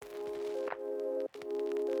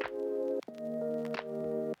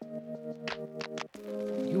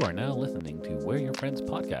are now listening to We're Your Friends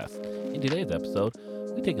podcast. In today's episode,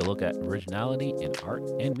 we take a look at originality in art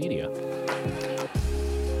and media.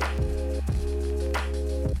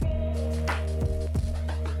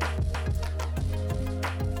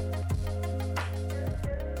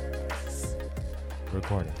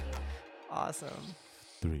 Recording. Awesome.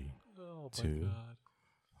 3, 2.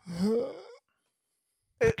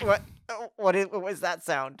 What was that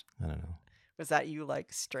sound? I don't know. Was that you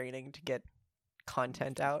like straining to get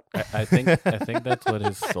content out? I think that's what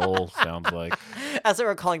his soul sounds like. That's what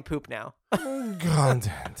we're calling poop now.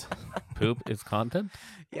 Content. Poop is content?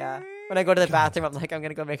 Yeah. When I go to the bathroom, I'm like, I'm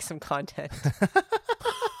gonna go make some content.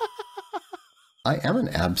 I am an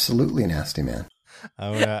absolutely nasty man.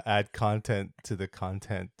 I'm gonna add content to the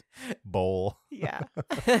content bowl. Yeah.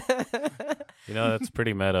 You know, that's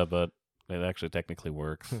pretty meta, but it actually technically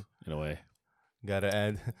works in a way.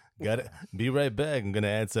 Gotta be right back. I'm gonna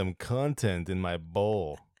add some content in my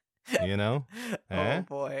bowl. You know? Oh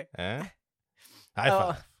boy. Eh? High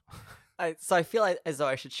five. So I feel as though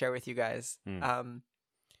I should share with you guys.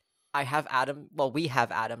 I have Adam. Well, we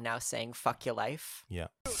have Adam now saying "fuck your life" Yeah.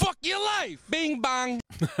 Fuck your life! Bing bong!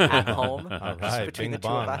 at home. All Just right. between Bing the two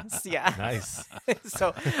bong. of us. Yeah. Nice.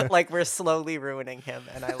 So like we're slowly ruining him,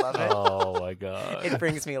 and I love it. Oh my god. It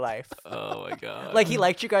brings me life. Oh my god. Like he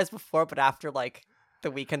liked you guys before, but after like the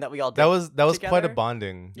weekend that we all did, That was quite a together?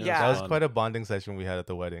 bonding. Yeah. That was quite a bonding session we had at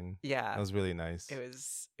the wedding. Yeah, That was really nice. it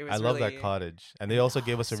was. I love really... that cottage. And they also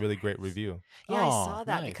gave us a really great review. Yeah, I Aw, saw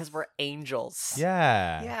that nice. because we're angels.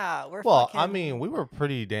 Yeah. Yeah, we're. Well, fucking... I mean, we were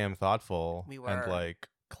pretty damn thoughtful. We And were. like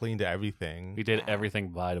cleaned everything. we did Yeah. everything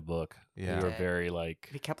by the book. Yeah. We were did. very like,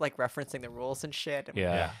 we kept like referencing the rules and shit. And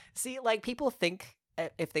yeah. See, like people think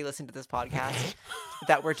if they listen to this podcast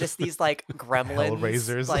that we're just these like gremlins,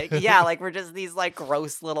 Hellraisers. like yeah, like we're just these like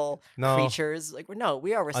gross little No. creatures. Like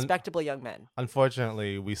we are respectable young men.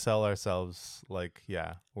 Unfortunately, we sell ourselves like,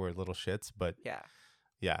 yeah, we're little shits, but Yeah.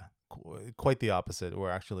 yeah, quite the opposite. We're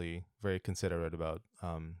actually very considerate about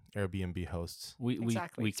Airbnb hosts.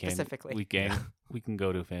 Exactly, We can specifically. we can we can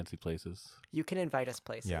go to fancy places. You can invite us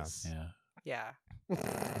places. Yeah. Yeah.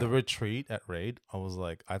 Yeah. The retreat at Raid,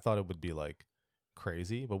 I thought it would be like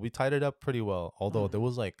crazy, but we tied it up pretty well. Although there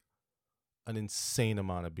was like an insane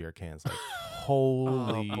amount of beer cans. Like,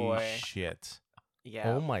 holy boy. shit.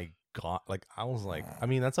 Yeah. Oh my God. Like, I was like, I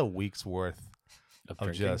mean, that's a week's worth of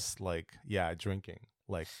drinking. just like, yeah, drinking.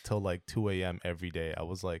 Like, till like 2 a.m. every day. I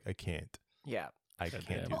was like, I can't. Yeah. I God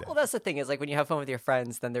can't damn. do that. Well, that's the thing is like when you have fun with your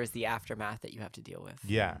friends, then there's the aftermath that you have to deal with.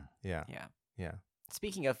 Yeah. Yeah. Yeah. Yeah.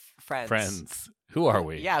 Speaking of friends. Friends. Who are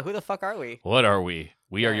we? Yeah, who the fuck are we? What are we?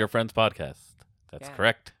 We are Yeah. your friends podcast. That's Yeah.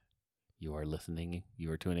 correct. You are listening.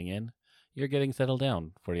 You are tuning in. You're getting settled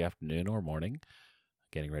down for the afternoon or morning,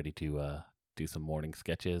 getting ready to do some morning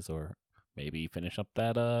sketches or maybe finish up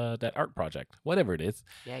that art project, whatever it is.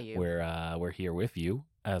 Yeah, you. We're here with you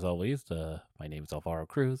as always. My name is Alvaro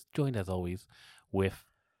Cruz, joined as always with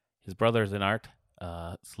his brothers in art,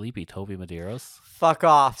 Sleepy Toby Medeiros. Fuck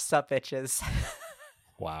off, sup bitches.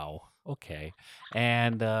 Wow. Okay.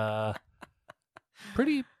 And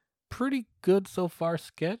pretty good so far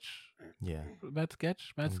sketch. Yeah. Matt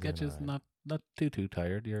sketch. Matt I'm sketch doing is alright. not too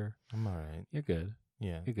tired. You're I'm all right. good.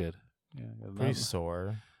 Yeah. You're good. Yeah. Pretty Not,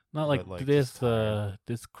 sore. not like, but, like, this just tired.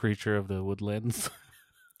 this creature of the woodlands.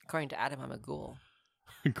 According to Adam, I'm a ghoul.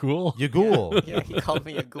 Cool. You ghoul. Yeah, he called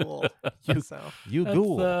me a ghoul. So You That's,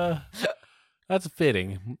 ghoul. that's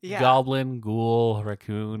fitting. Yeah. Goblin, ghoul,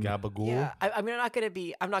 raccoon. Gabagool. yeah, I mean,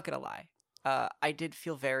 I'm not gonna lie. I did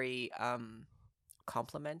feel very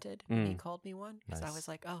complimented when he called me one because I Nice. was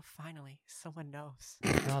like, oh, finally, someone knows.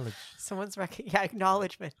 Knowledge. Someone's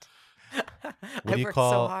acknowledgement. do I you worked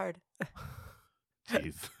call- so hard.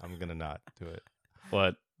 Jeez. I'm gonna not do it.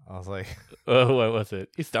 What? I was like, Oh, what was it?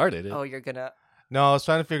 He started it. Oh, you're gonna. no, I was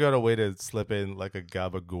trying to figure out a way to slip in like a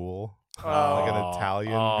gabagool, like an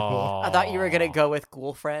Italian. Oh. I thought you were gonna go with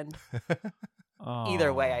ghoul friend. Oh.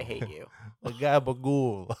 Either way, I hate you. A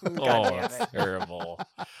gabagool. God Oh, damn that's it. terrible.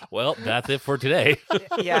 Well, that's it for today.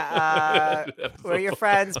 Yeah, we're your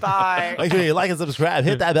friends. Bye. Make sure you like and subscribe.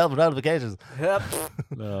 Hit that bell for notifications. Yep.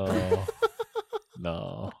 No.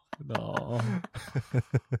 No.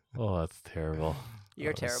 Oh, that's terrible.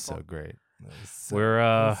 You're That was terrible. So great. That was so,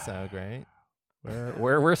 We're so great.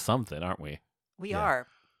 we're something, aren't we? We Yeah. are.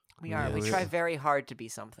 We are. Yeah, We we try are. very hard to be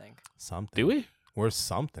something. Something. Do we? We're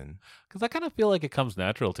something. Because I kind of feel like it comes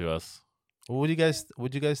natural to us. What do you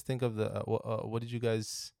guys think of the? What did you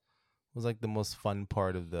guys? Was like the most fun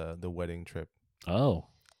part of the wedding trip? Oh.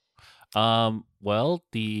 Well,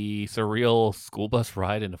 the surreal school bus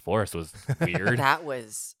ride in the forest was weird. That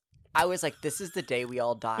was I was like, this is the day we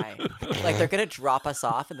all die. Like, they're going to drop us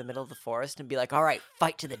off in the middle of the forest and be like, all right,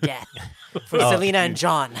 fight to the death for Oh, Selena and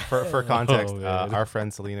John. For context, Oh, man. our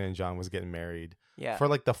friend Selena and John was getting married Yeah. for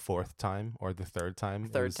like the 4th time or the 3rd time.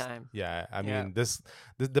 It Third was- time. Yeah, I Yeah. mean,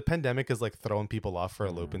 the pandemic is like throwing people off for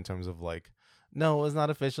a loop in terms of like, no, it's not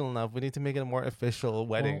official enough. We need to make it a more official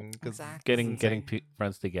wedding. 'Cause Exactly. Getting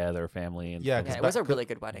friends together, family, and Yeah, stuff. Yeah, 'cause it was a back- really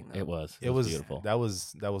good wedding, though. It was. it was beautiful. that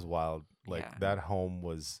was wild. Like Yeah. that home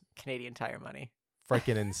was Canadian Tire money.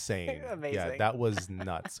 freaking insane. Yeah, Amazing. that was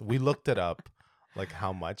nuts. We looked it up, like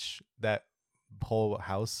how much that whole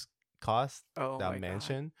house cost, Oh, my that God.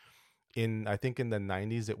 mansion. I think in the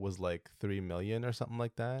 90s it was like 3 million or something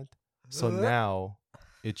like that. So now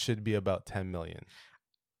it should be about 10 million.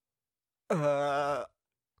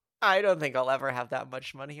 I don't think I'll ever have that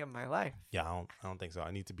much money in my life. Yeah, I don't think so.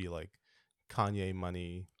 I need to be like Kanye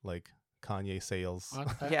money, like Kanye sales.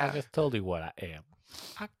 I Yeah. just told you what I am.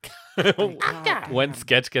 God. When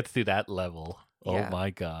sketch gets to that level, Yeah. oh my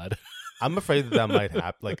god. I'm afraid that might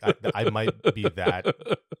happen. Like I might be that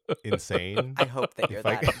insane. I hope that you're If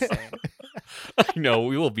I- that insane. I know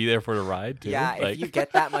we will be there for the ride too. Yeah, Like, if you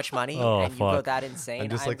get that much money Oh, and you go fuck. that insane, I'm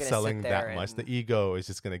just like gonna selling sit there that much. and The ego is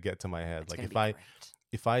just gonna get to my head. it's Like gonna if be I great.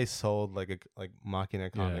 if I sold like Machina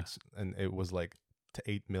Comics and it was like to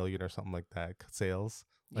 8 million or something like that sales,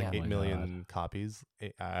 like Yeah. Oh 8 my million copies.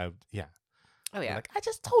 Yeah. Oh yeah. Like I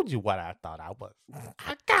just told you what I thought I was.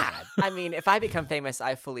 God. I mean, if I become famous,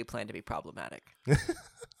 I fully plan to be problematic.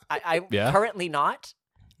 I Yeah? currently not,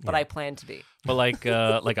 but Yeah. I plan to be. but like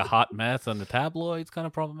a hot mess on the tabloids, kind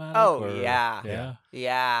of problematic. Oh, or- yeah. yeah.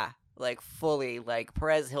 Yeah. Like fully, like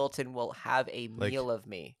Perez Hilton will have a Like- meal of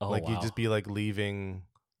me. Oh, Like wow. you just be like leaving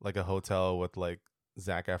like a hotel with like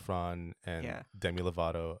Zac Efron and Yeah. Demi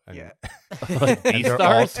Lovato and, Yeah. Like and these they're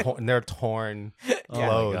all stars. and they're torn Oh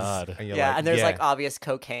clothes. my god. And you're Yeah, like, and there's yeah. like obvious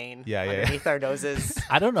cocaine Yeah, yeah. underneath our noses.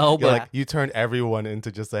 I don't know, You're but like you turn everyone into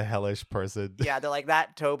just a hellish person. Yeah, they're like,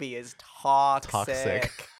 that Toby is toxic.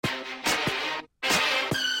 Toxic.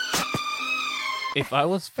 if I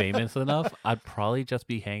was famous enough, I'd probably just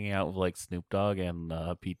be hanging out with like Snoop Dogg and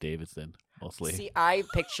Pete Davidson mostly. See, I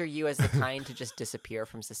picture you as the kind to just disappear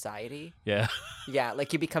from society. Yeah. Yeah,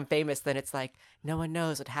 like you become famous, then it's like no one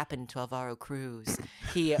knows what happened to Alvaro Cruz.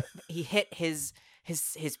 He hit his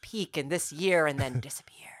peak in this year and then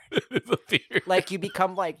disappeared. Disappear. Like you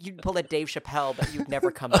become like you'd pull a Dave Chappelle, but you'd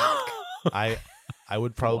never come back. I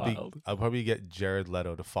would probably wild. I'd probably get Jared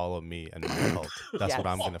Leto to follow me and my cult. That's what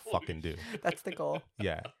I'm Yes. gonna fucking do. That's the goal.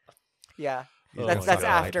 Yeah. Yeah, Oh that's my God.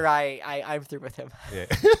 after I'm through with him. Yeah.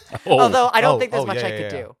 Oh, Although I don't Oh, think there's oh, much yeah, I yeah, could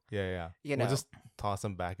yeah. do. Yeah. You We'll know. just toss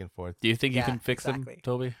them back and forth. do you think you Yeah, can fix exactly. him,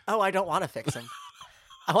 Toby? Oh, I don't want to fix him.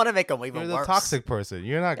 I want to make him even You're the worse. toxic person.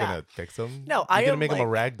 You're not Yeah. gonna fix them. No, You're I gonna am, make him a like-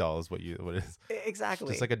 rag doll. Is what it is. Exactly.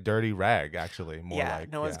 Just like a dirty rag, actually. More yeah,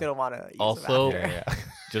 like no one's yeah. gonna want to. Also- him Yeah, after. yeah.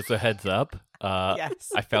 Just a heads up.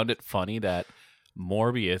 Yes. I found it funny that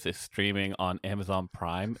Morbius is streaming on Amazon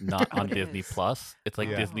Prime, not on It Disney is. Plus. It's like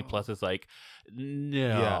Yeah. Disney Plus is like,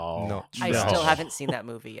 no, no. I No. still haven't seen that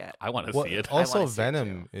movie yet. I want to Well, see it. wanna also, see it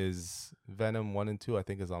Venom is Venom 1 and 2. I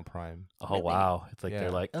think is on Prime. Oh Really? wow! It's like Yeah.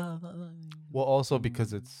 they're like, Well, also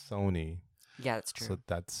because it's Sony, Yeah, that's true. so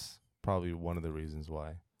that's probably one of the reasons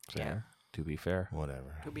why. Yeah. To be fair,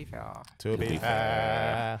 Whatever. To be fair, To be be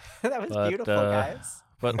fair. fair. that was But, beautiful, guys.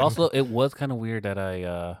 but also it was kind of weird that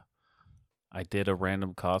I did a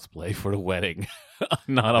random cosplay for the wedding,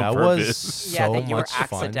 not on That purpose. was Yeah, so that you were much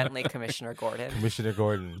fun. accidentally Commissioner Gordon. Commissioner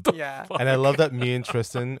Gordon. Yeah, And I love that me and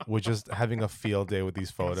Tristan were just having a field day with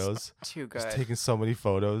these photos. too good. Just taking so many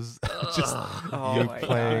photos. just Oh you my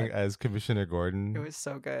playing God. as Commissioner Gordon. It was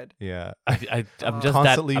so good. Yeah. I'm Oh. just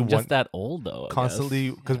Constantly that. I'm one- just that old though. I Constantly,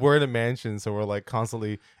 guess. because we're in a mansion, so we're like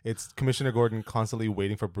constantly. It's Commissioner Gordon constantly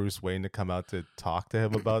waiting for Bruce Wayne to come out to talk to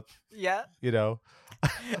him about, Yeah, you know,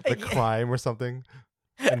 the Yeah. crime or something,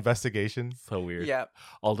 investigation. So weird. yeah,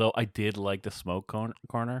 Although I did like the smoke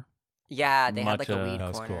corner. yeah. They had Much, like a weed that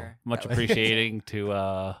was cool. corner. Much That was- appreciating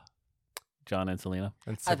to John and Selena.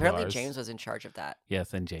 And Apparently, cigars. James was in charge of that.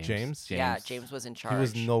 Yes, and James. James? Yeah, James was in charge. He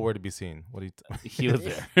was nowhere to be seen. What do you? He was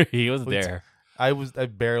there. He was What are you there. I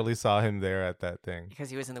barely saw him there at that thing. because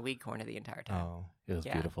he was in the weed corner the entire time. Oh. It was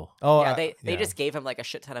Yeah. beautiful. Oh. Yeah, I- they yeah. just gave him like a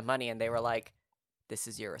shit ton of money, and they were like, "This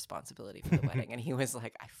is your responsibility for the wedding," and he was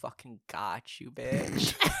like, "I fucking got you,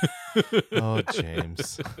 bitch." Oh,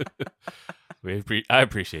 James. I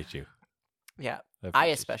appreciate you. Yeah, I appreciate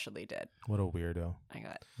you. especially did. What a weirdo. I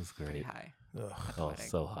got That's pretty great. high. Ugh. Oh, wedding.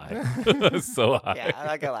 so high. So high. Yeah, I'm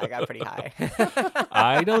not gonna lie, I got pretty high.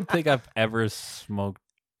 I don't think I've ever smoked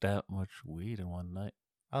that much weed in one night.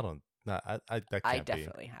 I don't Nah, that can't I be.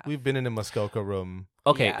 definitely have. We've been in the Muskoka room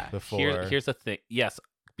Okay, Yeah. before. here's the thing. Yes,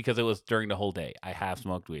 because it was during the whole day. I have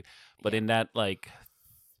smoked weed, but Yeah. in that like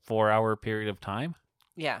 4-hour period of time,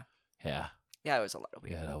 Yeah. yeah, Yeah, it was a lot of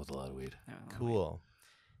weed. that was a lot of weed. Yeah, a lot of weed. Cool.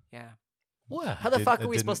 Yeah. What? How the Did- fuck I are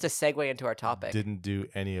we supposed to segue into our topic? Didn't do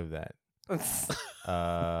any of that.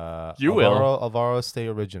 You will. Alvaro, stay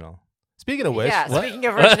original. Speaking of which, yeah, what? speaking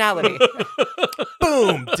of originality.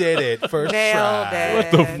 Boom, did it first Nailed try. it.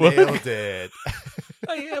 What the fuck? Nailed it.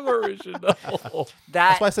 I am original.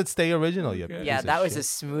 That's why I said stay original. You Okay. Yeah, piece of that was shit. as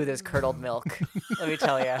smooth as curdled milk. Let me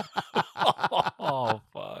tell you. Oh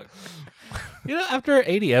fuck! You know, after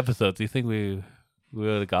 80 episodes, you think we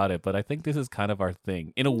would have got it, but I think this is kind of our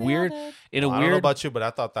thing. In a weird, I don't know about you, but I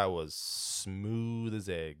thought that was smooth as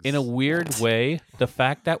eggs. in a weird way, the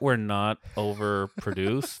fact that we're not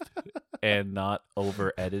overproduced and not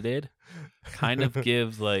over edited kind of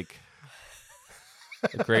gives like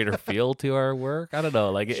a greater feel to our work. I don't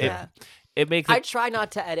know, like Yeah. it makes I it try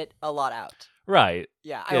not to edit a lot out. right.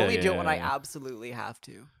 Yeah, I Yeah, only do it when I yeah. absolutely have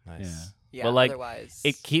to. Nice. Yeah, But, like, otherwise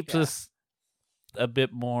It keeps yeah. us a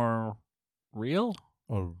bit more real.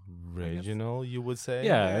 Original, you would say?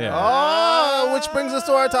 Yeah, yeah. Oh, which brings us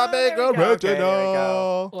to our topic, There we go. Okay, there we original.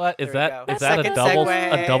 go. What is There we that? go. Is that a Second double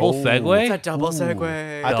segue. a double Oh. segue? It's a double Ooh.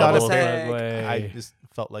 segue. I thought Double it seg. segue. I just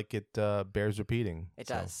felt like it bears repeating. It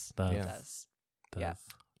so. does. Does. It Yeah. does. Does. Yeah.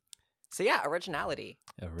 So yeah, originality.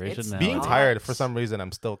 Originality. Being Not- tired, for some reason,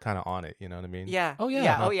 I'm still kind of on it. You know what I mean? Yeah. Oh, yeah.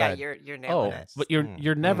 Yeah. Not Oh yeah. bad. You're Oh, nailing it. but you're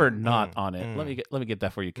Mm, never mm, not mm, on it. Let me get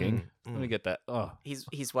that for you, King. Let me get that. Oh,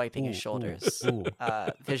 He's wiping his Ooh, shoulders. ooh.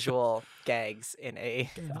 Visual gags in a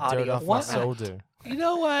Dirt audio off my What? format. shoulder. you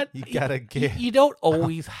know what? You gotta get. You don't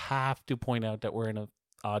always have to point out that we're in a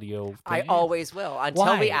audio. I thing. always will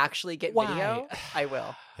until we Why? actually get Why? video. I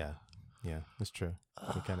will. Yeah, that's true.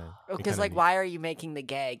 Because like, why are you making the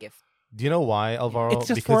gag if? Do you know why, Alvaro? It's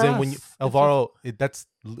just Because for then when you, us. It's Alvaro,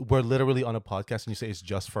 we're literally on a podcast, and you say it's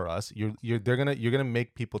just for us. You're gonna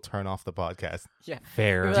make people turn off the podcast. Yeah.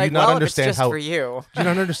 Fair. You're Do you like, not well, understand if it's just how- for you? Do you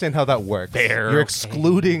not understand how that works? Fair, You're okay.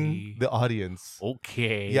 excluding the audience.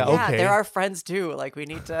 Okay. Yeah, Yeah, okay. they're our friends too. Like we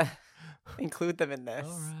need to include them in this.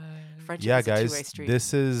 All right. Friendship Yeah, is a two-way guys, street.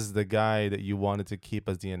 this is the guy that you wanted to keep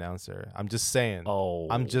as the announcer. I'm just saying. Oh,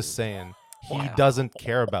 I'm just saying. He Wow. doesn't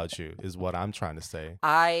care about you, is what I'm trying to say.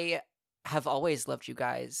 I have always loved you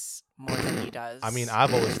guys more than he does. I mean,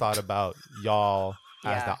 I've always thought about y'all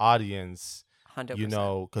as Yeah. the audience, 100%. you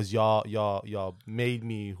know, because y'all made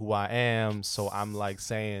me who I am. So I'm like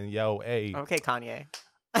saying, yo, hey, Okay, Kanye.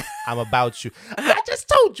 I'm about you. I just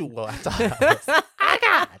told you what I thought. I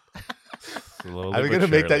got. Slowly I'm but gonna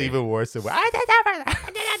make that surely. even worse. Slowly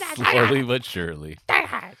but surely.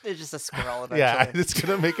 There's just a squirrel eventually. Yeah, it's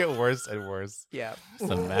gonna make it worse and worse. Yeah. It's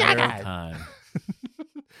a matter of time.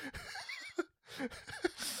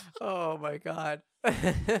 Oh my god.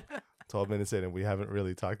 12 minutes in, and we haven't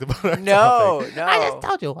really talked about our No, topic. no. I just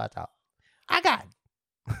told you what I got.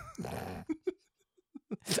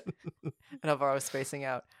 And Alvaro was spacing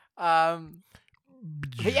out.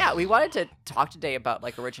 But yeah, we wanted to talk today about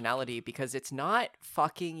like originality because it's not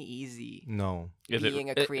fucking easy No. Is it- being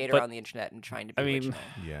a it- creator but, on the internet and trying to be I mean, original.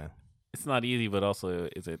 Yeah. it's not easy, but also,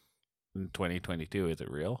 is it in 2022? Is it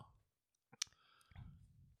real?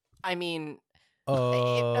 I mean,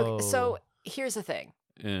 Oh. okay, so here's the thing.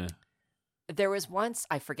 Yeah. There was once,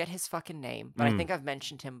 I forget his fucking name, but I Mm. think I've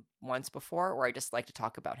mentioned him once before, or I just like to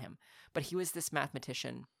talk about him. But he was this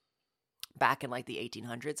mathematician back in like the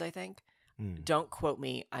 1800s, I think. Mm. Don't quote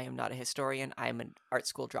me. I am not a historian. I am an art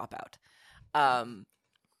school dropout.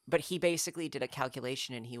 But he basically did a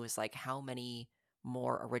calculation and he was like, how many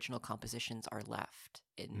more original compositions are left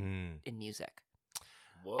in music?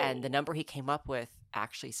 Whoa. And the number he came up with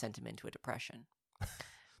actually sent him into a depression.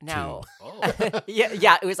 Now, Oh.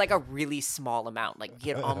 yeah, it was like a really small amount. Like he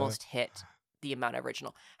had almost hit the amount of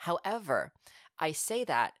original. However, I say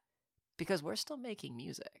that because we're still making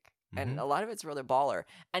music. And a lot of it's rather baller.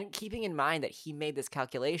 And keeping in mind that he made this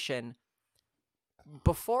calculation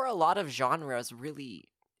before a lot of genres really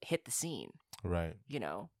hit the scene, Right. you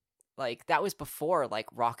know? Like that was before like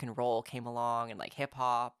rock and roll came along and like hip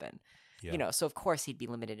hop and Yeah. you know, so of course he'd be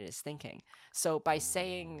limited in his thinking. So by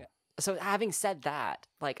saying so having said that,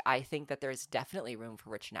 like I think that there's definitely room for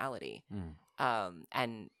originality.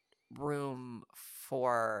 And room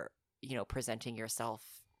for, you know, presenting yourself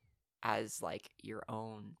as like your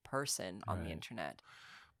own person on the Right. internet.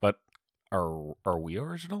 But are we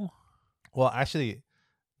original? Well, actually,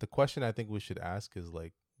 the question I think we should ask is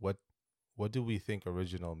like, what do we think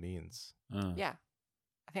original means? Yeah.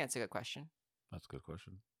 I think that's a good question. That's a good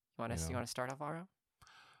question. You want to You know. you want to start, Alvaro?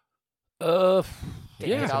 Get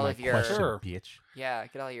yeah, all my of your question, Sure. bitch. yeah,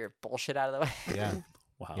 get all your bullshit out of the way. Yeah.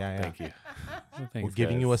 Wow, Yeah, yeah. thank you. We're Thanks,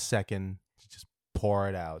 giving you a guys. second to just pour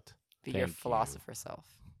it out. Be your Thank you. philosopher self.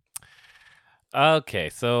 Okay,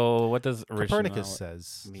 so what does Copernicus original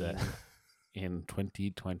says mean that. in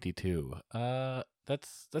 2022?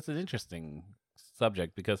 That's an interesting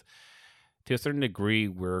subject because to a certain degree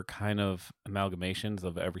we're kind of amalgamations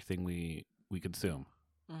of everything we consume,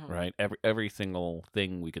 Mhm. right? Every single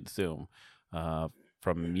thing we consume,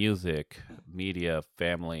 from music, media,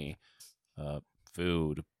 family,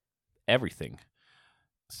 food, everything.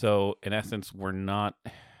 So in essence, we're never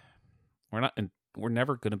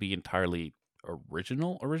going to be entirely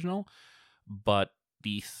original, but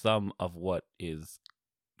the sum of what is,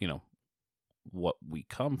 what we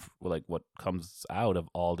what comes out of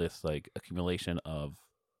all this like accumulation of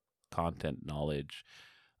content, knowledge,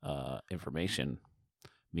 information,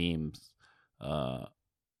 memes,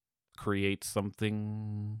 creates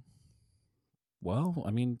something, well,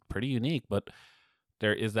 I mean, pretty unique. But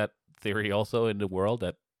there is that theory also in the world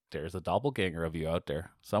that there's a doppelganger of you out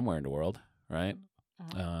there somewhere in the world, right?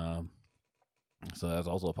 Mhm. So that's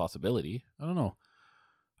also a possibility. I don't know.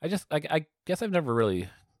 I guess I've never really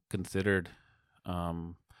considered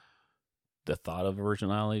the thought of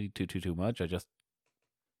originality too much. I just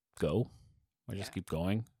go. I just Yeah. keep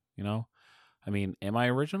going, I mean, am I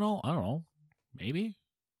original? I don't know. Maybe.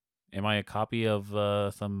 Am I a copy of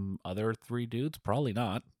some other three dudes? Probably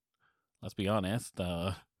not. Let's be honest.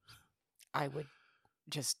 I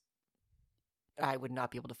would not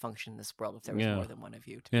be able to function in this world if there was Yeah. more than one of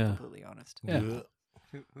you, to be Yeah. completely honest. Yeah.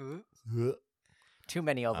 Too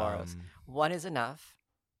many Alvaros. Um, One is enough.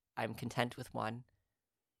 I'm content with one.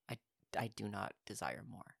 I do not desire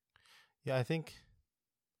more. Yeah, I think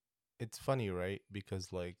it's funny, right?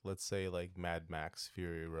 Because like, let's say like Mad Max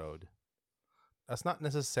Fury Road. That's not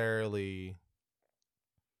necessarily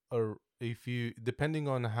if you depending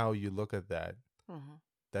on how you look at that, Mm-hmm.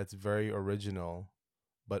 that's very original,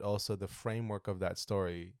 but also the framework of that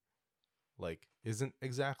story like isn't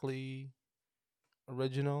exactly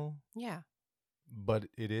original, Yeah. but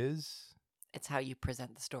it is. It's how you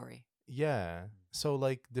present the story. Yeah. So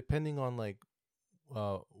like depending on like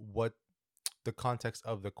what the context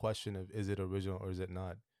of the question of is it original or is it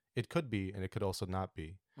not? It could be and it could also not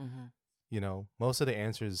be. Mm-hmm. Most of the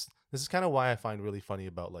answers, this is kind of why I find really funny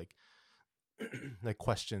about like like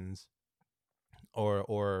questions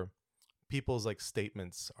or people's like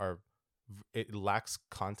statements are it lacks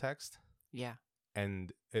context, Yeah.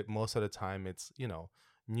 and it most of the time it's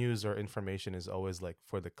news or information is always like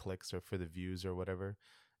for the clicks or for the views or whatever,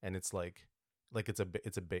 and it's like it's a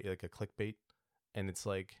bait, like a clickbait, and it's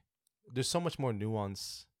like there's so much more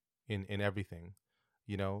nuance in everything,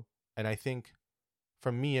 and I think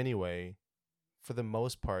for me anyway, for the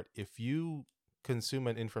most part, if you consume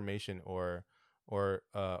an information or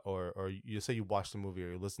you say you watch the movie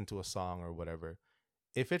or you listen to a song or whatever,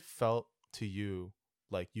 if it felt to you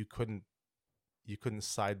like you couldn't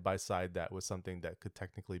side by side that with something that could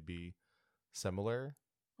technically be similar,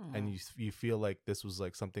 Mm-hmm. and you feel like this was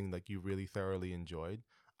like something like you really thoroughly enjoyed,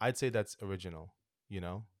 I'd say that's original.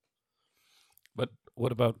 But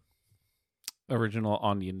what about original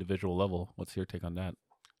on the individual level? What's your take on that?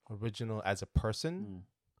 Original as a person, Mm.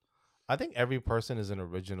 I think every person is an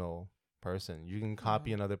original person. You can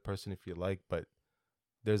copy another person if you like, but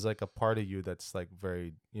there's like a part of you that's like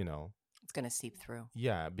very, It's gonna seep through.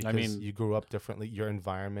 yeah, because mean- you grew up differently. Your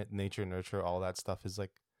environment, nature, nurture, all that stuff is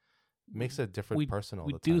like makes a different person all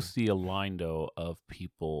We the do time. see a line though of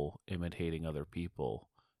people imitating other people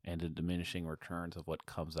and the diminishing returns of what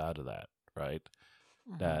comes out of that, right?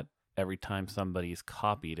 Mhm. That every time somebody's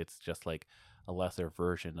copied, it's just like a lesser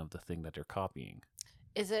version of the thing that they're copying,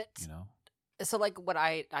 Is it so like what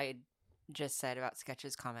I just said about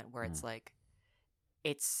Sketch's comment, where it's like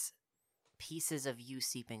it's pieces of you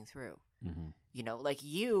seeping through. Mm-hmm. Like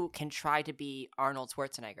you can try to be Arnold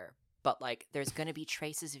Schwarzenegger, but like there's going to be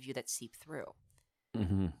traces of you that seep through,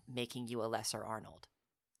 Mm-hmm. making you a lesser Arnold.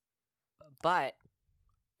 But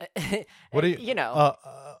What do you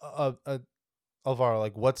Alvaro,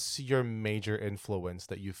 like what's your major influence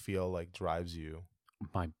that you feel like drives you?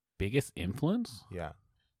 My biggest influence? Yeah.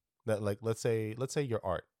 That like let's say your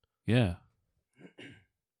art. Yeah.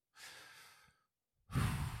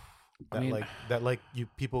 That like you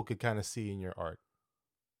people could kind of see in your art.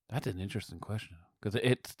 That's an interesting question because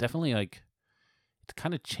it's definitely like it's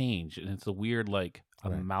kind of changed, and it's a weird like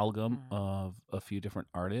Right. amalgam Mhm. of a few different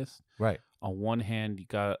artists. Right. On one hand, you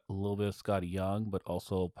got a little bit of Scotty Young, but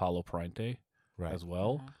also Paulo Parente Right. as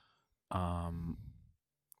well. Mhm.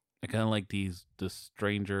 I kind of like the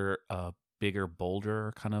stranger, bigger,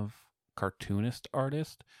 bolder kind of cartoonist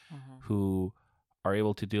artists Mhm. who are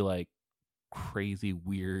able to do like crazy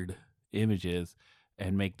weird images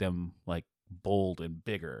and make them like bold and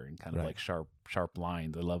bigger and kind of Right. like sharp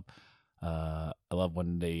lines. I love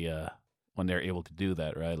when they're able to do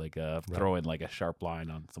that, right? Like throwing like a sharp line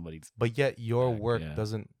on somebody's But yet your back, work yeah.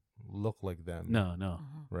 doesn't look like them. no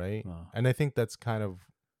Mhm. Right. no. And I think that's kind of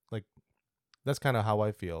like that's kind of how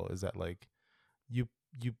I feel, is that like you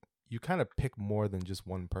you kind of pick more than just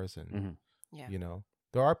one person. Mhm. Yeah. You know,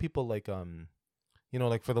 there are people like you know,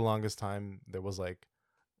 like for the longest time there was like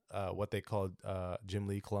what they called Jim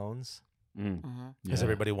Lee clones, Mm. Mhm. because Yeah.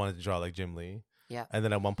 everybody wanted to draw like Jim Lee. Yeah. And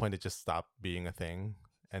then at one point it just stopped being a thing,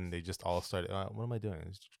 and they just all started, what am I doing?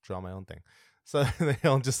 Just draw my own thing. So they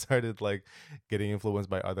all just started like getting influenced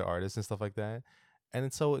by other artists and stuff like that.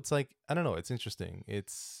 And so it's like, I don't know, it's interesting.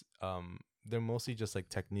 It's they're mostly just like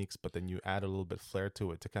techniques, but then you add a little bit flair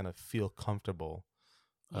to it to kind of feel comfortable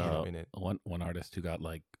in it. One artist who got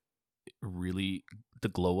like really the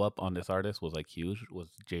glow up on this artist was like huge was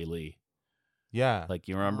Jay Lee. Yeah. Like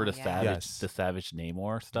you remember Oh, the yeah. Savage the Savage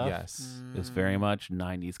Namor stuff? Yes. It was very Mm. much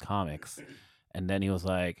 90s comics. And then he was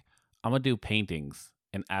like, I'm going to do paintings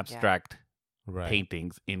and abstract Right.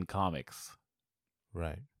 paintings in comics.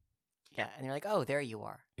 Right. Yeah, and you're like, oh, there you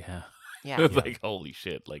are. Yeah. Yeah. It's Yeah. like, holy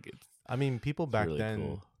shit. Like, it's I mean, people back really then,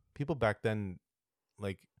 cool.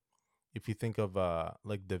 like if you think of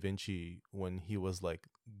like Da Vinci when he was like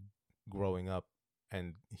growing up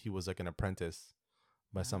and he was like an apprentice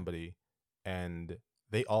by Mhm. somebody, and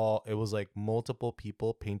it was like multiple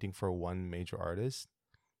people painting for one major artist,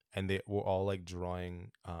 and they were all like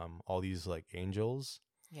drawing all these like angels,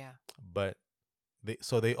 Yeah. but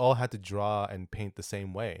they all had to draw and paint the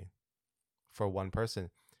same way for one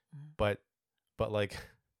person. Mhm. But like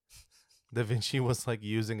Da Vinci was like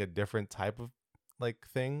using a different type of like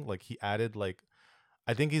thing. Like he added like,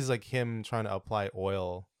 I think he's like him trying to apply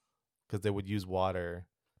oil, because they would use water,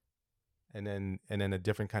 and then a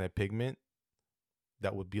different kind of pigment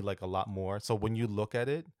that would be like a lot more. So when you look at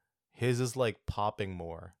it, his is like popping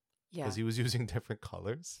more Yeah. because he was using different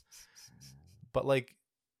colors. But like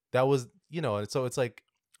that was, you know, and so it's like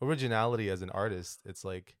originality as an artist. It's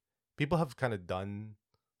like people have kind of done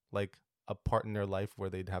like a part in their life where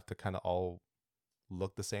they'd have to kind of all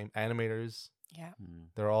look the same. Animators, Yeah.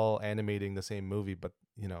 they're all animating the same movie, but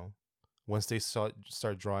you know, once they start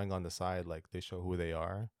drawing on the side, like they show who they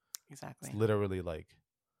are. Exactly. It's literally like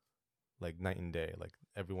night and day. Like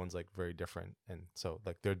everyone's like very different, and so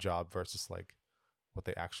like their job versus like what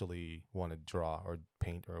they actually want to draw or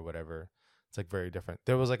paint or whatever, it's like very different.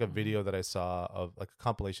 There was like a Mhm. video that I saw of like a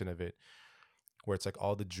compilation of it where it's like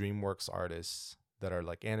all the DreamWorks artists that are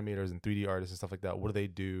like animators and 3D artists and stuff like that. What do they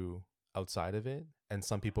do outside of it? And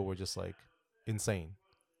some people were just like insane,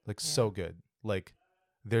 like so good. Like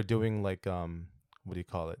they're doing like what do you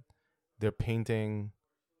call it? They're painting.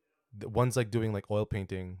 One's like doing like oil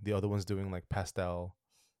painting. The other one's doing like pastel,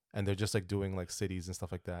 and they're just like doing like cities and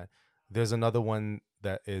stuff like that. There's another one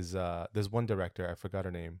that is there's one director, I forgot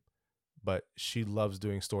her name, but she loves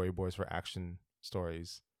doing storyboards for action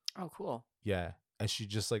stories. Oh, cool. Yeah. And she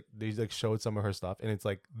just like, they like showed some of her stuff, and it's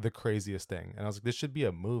like the craziest thing. And I was like, this should be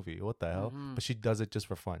a movie. What the hell? Mhm. But she does it just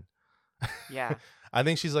for fun. Yeah. I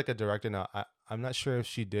think she's like a director now. I'm not sure if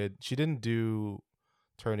she didn't do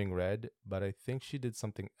Turning Red, but I think she did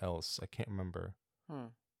something else. I can't remember. Hmm.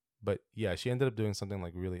 But yeah, she ended up doing something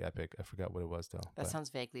like really epic. I forgot what it was though. That But sounds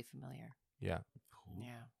vaguely familiar. yeah. Cool.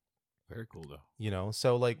 Yeah. Very cool, though. You know,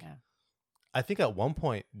 so like Yeah. I think at one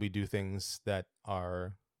point we do things that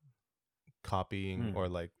are copying or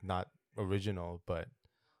like not original, but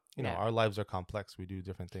you know, Yeah. our lives are complex. We do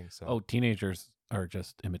different things. So Oh, teenagers are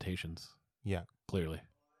just imitations. yeah, Clearly.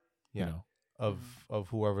 yeah, You know? of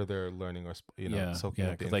whoever they're learning or you know, soaking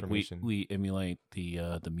up the 'cause, like information. we emulate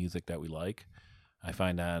the music that we like. I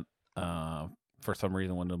find that for some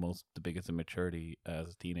reason one of the biggest immaturity as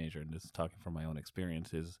a teenager, and this is talking from my own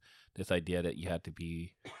experience, is this idea that you had to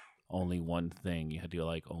be only one thing. You had to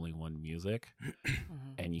like only one music,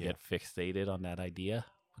 Mhm. and you Yeah. get fixated on that idea.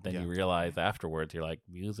 But then Yeah. you realize afterwards, you're like,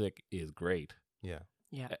 music is great. yeah,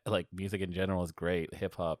 Yeah. Like music in general is great.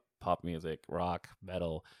 Hip hop, pop music, rock,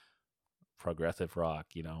 metal, progressive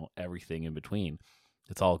rock, you know, everything in between.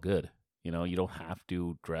 It's all good. You know, you don't have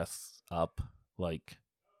to dress up like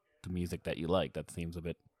the music that you like. That seems a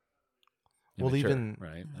bit Well, immature, even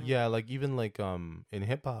right? Mhm. yeah, like even like in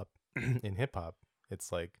hip hop,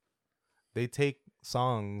 it's like they take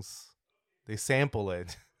songs, they sample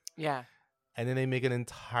it, Yeah. and then they make an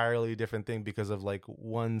entirely different thing because of like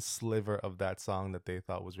one sliver of that song that they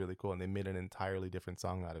thought was really cool, and they made an entirely different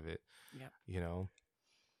song out of it. Yeah. You know,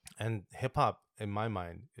 And hip hop, in my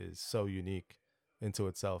mind, is so unique into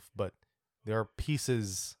itself. But there are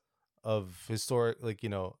pieces of historic, like,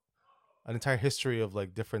 an entire history of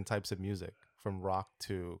like different types of music, from rock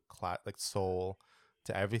to like soul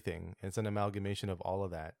to everything. It's an amalgamation of all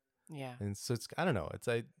of that. Yeah. And so it's, I don't know, it's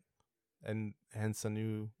and hence a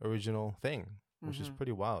new original thing, which is Mhm.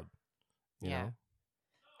 pretty wild. You Yeah. know?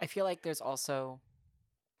 I feel like there's a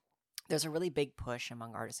really big push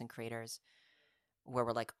among artists and creators where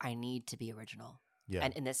we're like, I need to be original. Yeah.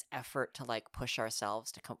 And in this effort to like push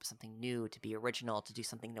ourselves to come up with something new, to be original, to do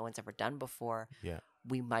something no one's ever done before, Yeah.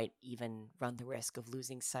 we might even run the risk of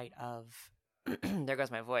losing sight of there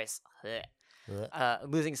goes my voice.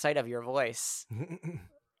 Losing sight of your voice,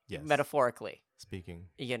 Yes. metaphorically, Speaking.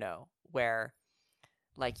 where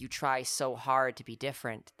like you try so hard to be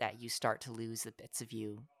different that you start to lose the bits of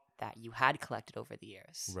you that you had collected over the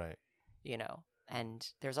years. Right.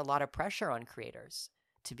 And there's a lot of pressure on creators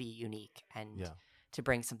to be unique and Yeah. to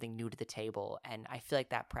bring something new to the table. And I feel like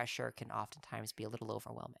that pressure can oftentimes be a little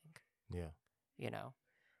overwhelming, Yeah.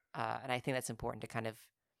 And I think that's important to kind of,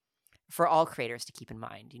 for all creators to keep in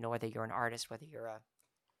mind, whether you're an artist, whether you're a,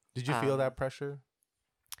 Did you feel that pressure?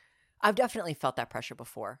 I've definitely felt that pressure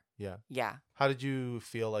before. Yeah. Yeah. How did you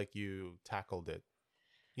feel like you tackled it?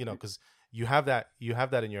 Because you have that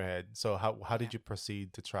in your head. So how did you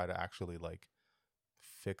proceed to try to actually like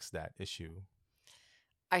fix that issue?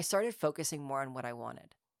 I started focusing more on what I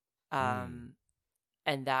wanted. And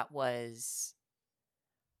that was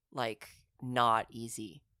like not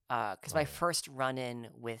easy. Because my first run in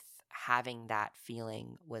with having that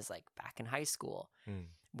feeling was like back in high school,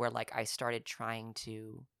 where like I started trying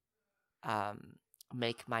to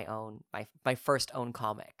make my own, my first own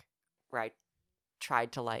comic, where I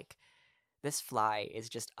tried to like, this fly is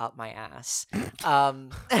just up my ass. I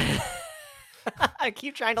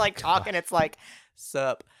keep trying to like talk and it's like,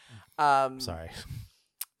 sup. Sorry.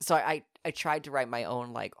 So I tried to write my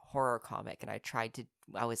own like horror comic, and I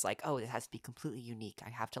was like, oh, it has to be completely unique. I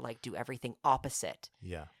have to like do everything opposite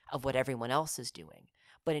Yeah. of what everyone else is doing.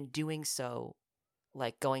 But in doing so,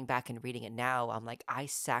 like going back and reading it now, I'm like, I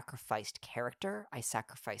sacrificed character, I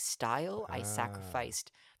sacrificed style, I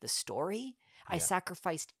sacrificed the story, I Yeah.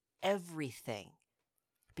 sacrificed everything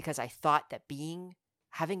because I thought that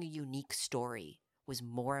having a unique story was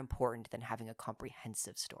more important than having a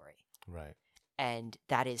comprehensive story. Right. And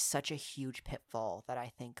that is such a huge pitfall that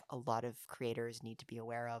I think a lot of creators need to be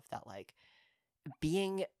aware of, that like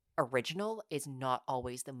being original is not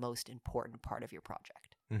always the most important part of your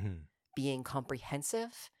project. Mm-hmm. Being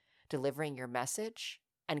comprehensive, delivering your message,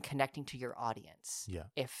 and connecting to your audience. Yeah.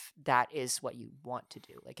 If that is what you want to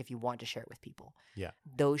do, like if you want to share it with people. Yeah.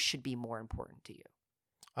 Those should be more important to you.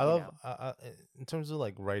 I love, in terms of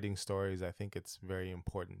like writing stories, I think it's very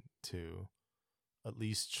important to at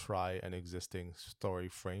least try an existing story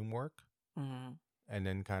framework, and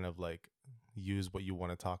then kind of like use what you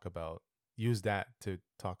want to talk about. Use that to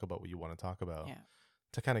talk about what you want to talk about,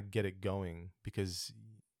 to kind of get it going, because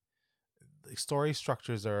story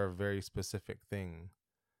structures are a very specific thing.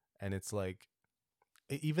 And it's like,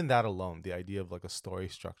 even that alone, the idea of like a story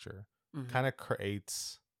structure kind of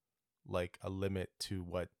creates like a limit to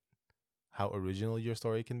how original your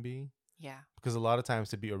story can be. Yeah. Because a lot of times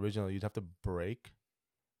to be original, you'd have to break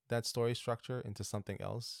that story structure into something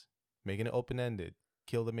else, making it open-ended,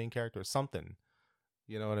 kill the main character, something.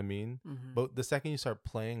 You know what I mean? But the second you start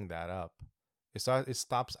playing that up, it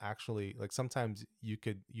stops actually, like sometimes you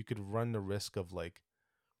could run the risk of like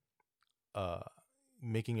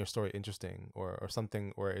making your story interesting or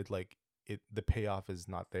something where the payoff is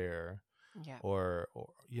not there. Yeah. Or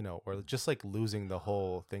just like losing the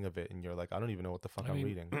whole thing of it, and you're like, I don't even know what the fuck I'm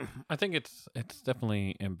reading. I think it's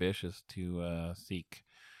definitely ambitious to seek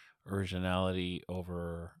originality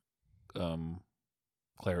over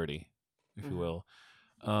clarity, if you will.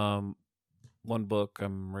 One book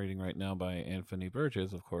I'm reading right now by Anthony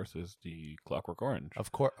Burgess, of course, is The Clockwork Orange.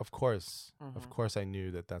 Of course, I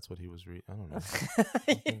knew that's what he was reading. I don't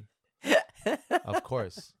know. Of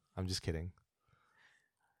course, I'm just kidding.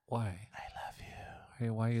 Why? I love you. Hey,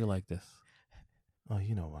 why are you like this? Oh,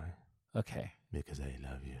 you know why? Okay. Because I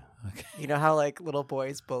love you. Okay. You know how like little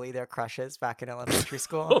boys bully their crushes back in elementary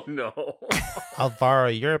school? No. Alvaro,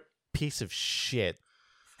 you're a piece of shit.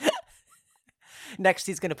 Next,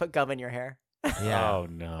 he's gonna put gum in your hair. Yeah. Oh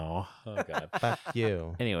no. Oh god. Fuck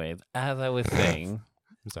you. Anyways, as I was saying,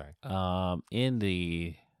 I'm sorry. in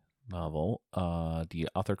the novel, the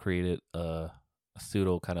author created a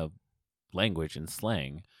pseudo kind of language and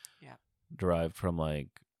slang, derived from like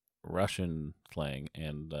Russian slang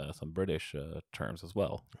and some British terms as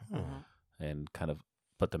well, and kind of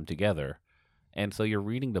put them together. And so you're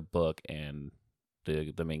reading the book, and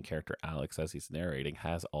the main character Alex, as he's narrating,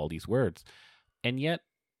 has all these words, and yet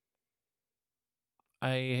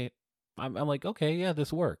I'm like, okay, yeah,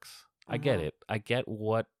 this works. I get Mhm. it. I get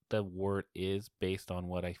what the word is based on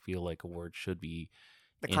what I feel like a word should be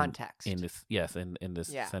The in context. in this in this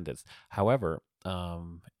Yeah. sentence. However,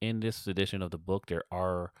 in this edition of the book, there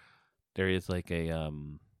is like a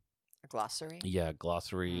A glossary.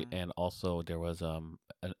 glossary, Mm. and also there was an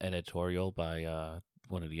editorial by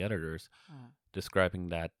one of the editors Mm. describing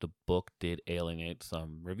that the book did alienate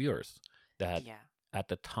some reviewers, that Yeah. at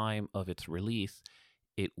the time of its release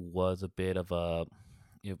it was a bit of a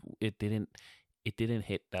it didn't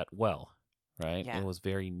hit that well, right? Yeah. It was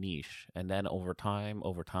very niche, and then over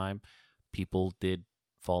time people did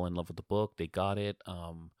fall in love with the book. They got it.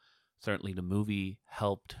 Certainly the movie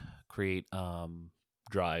helped create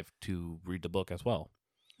drive to read the book as well.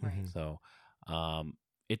 Right. Mhm. So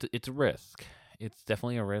it's a risk. It's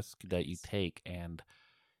definitely a risk that you take, and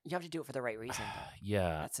You have to do it for the right reason, though.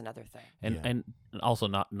 yeah, That's another thing. and Yeah. and also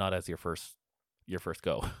not as your first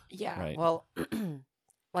go. Yeah. Right. Well,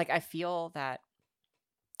 like I feel that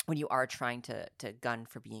when you are trying to gun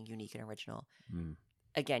for being unique and original, Mm.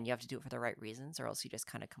 again, you have to do it for the right reasons, or else you just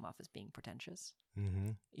kind of come off as being pretentious.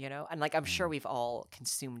 Mhm. You know, and like I'm sure we've all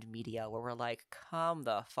consumed media where we're like, come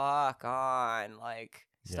the fuck on, like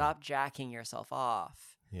Yeah. stop jacking yourself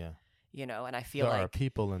off. Yeah. You know, and I feel There are like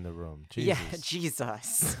people in the room. yeah, Jesus.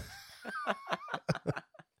 Jesus.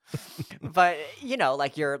 But you know,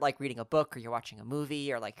 like you're like reading a book or you're watching a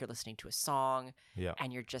movie or like you're listening to a song Yeah.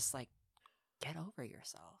 and you're just like, get over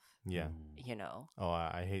yourself. Yeah. Mm. You know? Oh,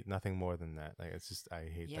 I hate nothing more than that. Like it's just I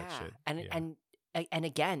hate Yeah. that shit. And Yeah. and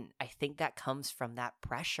again, I think that comes from that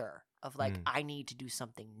pressure of like, Mm. I need to do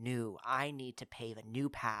something new. I need to pave a new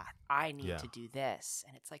path. I need Yeah. to do this.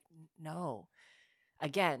 And it's like, no.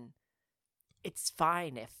 Again, it's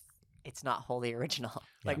fine if it's not wholly original.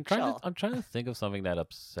 Yeah. Like, I'm chill. trying to think of something that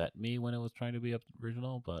upset me when it was trying to be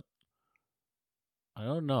original, but I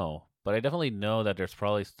don't know. But I definitely know that there's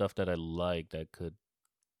probably stuff that I like that could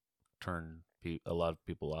turn a lot of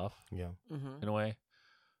people off Yeah. Mm-hmm. in a way.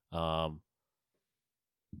 Because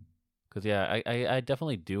yeah, I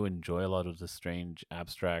definitely do enjoy a lot of the strange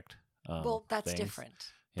abstract. Well, that's things.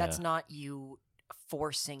 different. That's Yeah. not you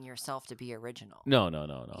forcing yourself to be original. No.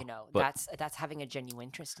 You know, But that's having a genuine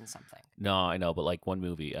interest in something. no, I know. But like one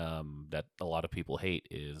movie that a lot of people hate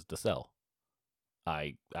is The Cell.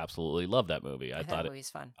 I absolutely love that movie. I That thought movie's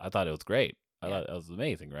fun. it was great. I Yeah. thought it was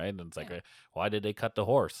amazing, right? And it's like, Yeah. why did they cut the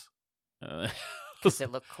horse? Uh, Because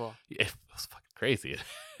it looked cool. it was fucking crazy,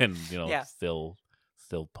 and Yeah. still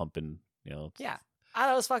pumping. Yeah. I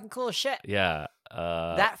thought it was fucking cool as shit. yeah.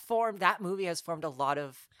 That movie has formed a lot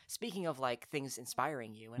of, speaking of like things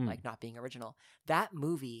inspiring you and Hmm. like not being original, that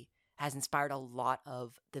movie has inspired a lot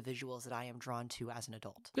of the visuals that I am drawn to as an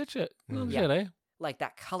adult. Good shit. Good Mm. Yeah. shit, eh? Like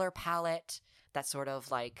that color palette, that sort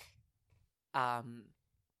of like, and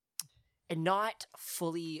not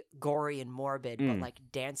fully gory and morbid, but Mm. like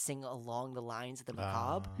dancing along the lines of the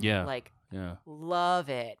macabre. Yeah. Like, yeah. love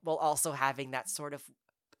it. While also having that sort of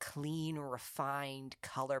clean, refined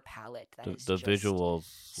color palette that is The just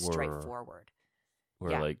visuals were straightforward.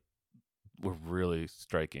 were Yeah. like were really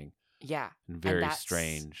striking Yeah. and very that's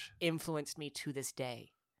strange. Influenced me to this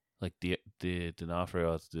day. Like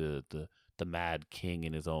D'Onofrio is the mad king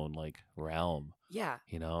in his own like realm. Yeah.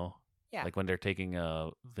 Yeah. Like when they're taking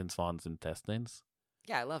Vince Vaughn's intestines.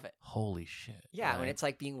 Yeah, I love it. Holy shit. Yeah, when right? it's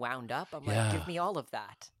like being wound up, I'm like, Yeah. give me all of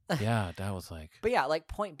that. yeah, that was like But yeah, like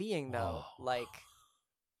point being though, Whoa. like,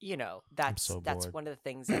 you know, that's so that's bored. one of the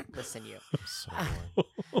things that listen you. I'm so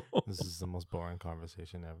bored. This is the most boring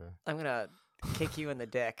conversation ever. I'm gonna kick you in the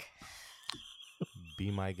dick. Be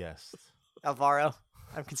my guest. Alvaro,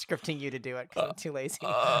 I'm conscripting you to do it because I'm too lazy.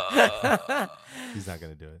 He's not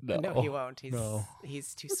gonna do it. No, he won't. No.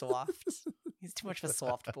 He's too soft. He's too much of a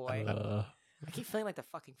soft boy. I keep feeling like the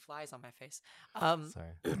fucking flies on my face.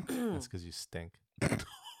 Sorry. That's because you stink.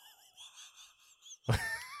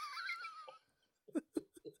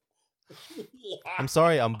 I'm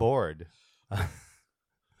sorry. I'm bored.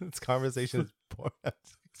 This conversation is bored.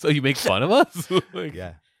 So you make fun of us? Like,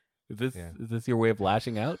 Yeah. Is Yeah. this your way of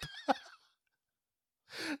lashing out?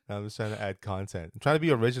 I'm just trying to add content. I'm trying to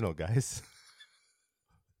be original, guys.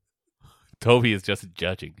 Toby is just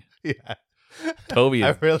judging. Yeah. Toby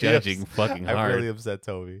I is really judging fucking I hard. really upset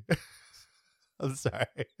Toby. I'm sorry.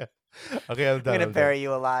 Okay, I'm I'm done. gonna I'm bury done.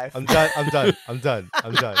 you alive. I'm done. I'm done. I'm done.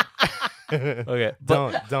 I'm done. Okay,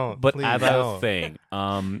 but Don't. but please, as I was don't. saying,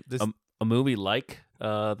 This- a movie like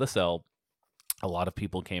The Cell, a lot of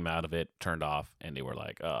people came out of it, turned off, and they were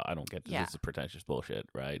like, "I don't get this. Yeah. This is pretentious bullshit."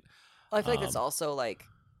 Right? Well, I feel like it's also like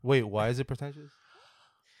Wait, why is it pretentious?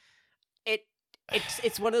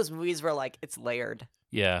 it's one of those movies where like it's layered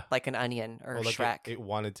Yeah. like an onion or Like Shrek. it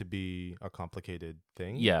wanted to be a complicated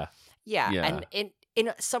thing. Yeah. Yeah, Yeah. and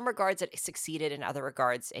in some regards it succeeded. In other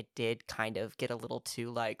regards, it did kind of get a little too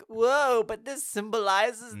like, whoa! But this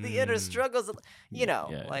symbolizes the inner struggles. Of, Yeah,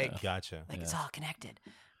 like Gotcha. it's all connected.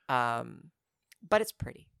 But it's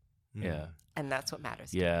pretty, Yeah. and that's what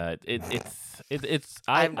matters. to me. Yeah. It's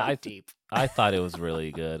I'm not I deep. I thought it was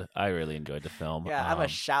really good. I really enjoyed the film. Yeah, I'm a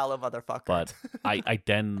shallow motherfucker. but I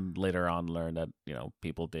then later on learned that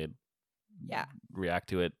people did Yeah. react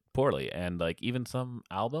to it poorly, and like even some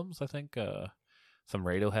albums, I think some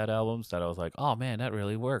Radiohead albums that I was like, oh man, that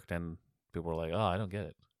really worked, and people were like, oh, I don't get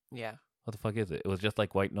it. Yeah. What the fuck is it? It was just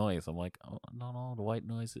like White Noise. I'm like, oh, no, the White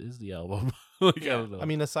Noise is the album. Like, I don't know. I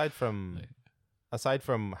mean, aside from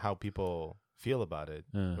how people feel about it,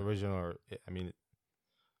 Yeah. original or I mean,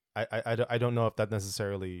 I don't know if that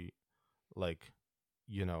necessarily like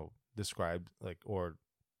described like or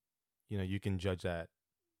you can judge that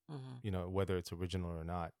Mm-hmm. whether it's original or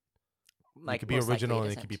not. Like it could be most likely original it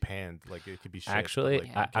and it could be isn't. panned, like it could be shit, but, Actually, like,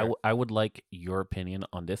 Yeah. I don't care. I would like your opinion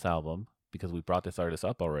on this album because we brought this artist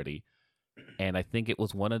up already. And I think it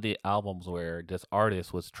was one of the albums where this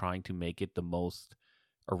artist was trying to make it the most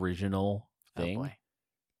original Oh thing. boy.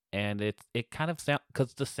 And it kind of sound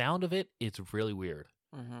because the sound of it is really weird.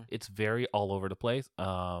 Mm-hmm. It's very all over the place.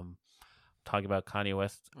 Talking about Kanye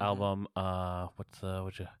West's Mhm. album. What's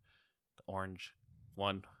the orange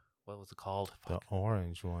one? What was it called? The Fuck.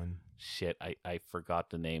 orange one. Shit, I forgot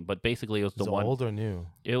the name. But basically, it was Is the it one. old or new?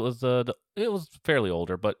 It was it was fairly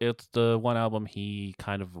older, but it's the one album he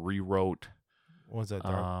kind of rewrote. What was that?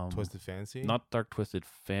 Dark Twisted Fantasy? Not Dark Twisted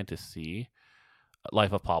Fantasy,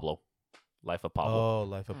 Life of Pablo. Life of Pablo. Oh,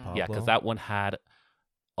 Life of Mm. Pablo. Yeah, because that one had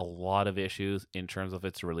a lot of issues in terms of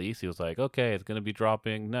its release. He was like, okay, it's gonna be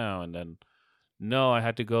dropping now, and then no, I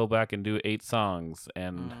had to go back and do 8 songs,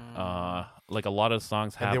 and like a lot of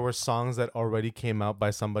songs have. And there were songs that already came out by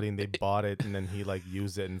somebody and they bought it and then he like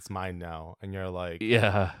used it and it's mine now. And you're like,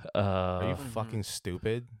 Yeah, are you Mhm. fucking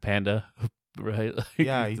stupid? Panda, right? Like,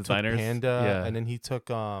 Yeah, he designers. took Panda Yeah. and then he took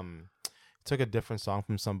a different song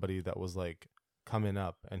from somebody that was like coming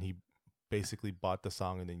up and he basically bought the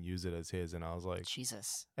song and then used it as his. And I was like,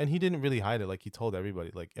 Jesus. and he didn't really hide it. Like he told everybody,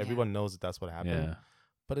 like Yeah. everyone knows that that's what happened. Yeah,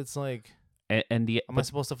 But it's like, and the am I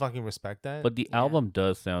supposed to fucking respect that? but the Yeah. album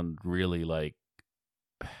does sound really like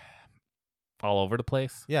all over the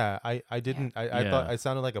place. yeah, I didn't. I Yeah. thought I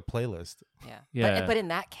sounded like a playlist. Yeah. Yeah. But in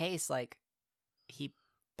that case, like, he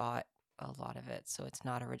bought a lot of it, so it's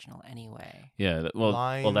not original anyway. Yeah, well,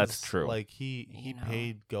 that's Lines, true. Like he You know.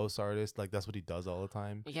 paid ghost artists. Like that's what he does all the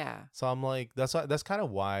time. Yeah. So I'm like, that's kind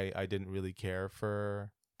of why I didn't really care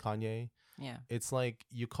for Kanye. Yeah. It's like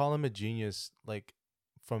you call him a genius, like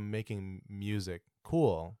from making music,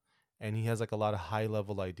 cool, and he has like a lot of high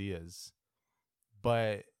level ideas.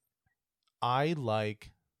 But I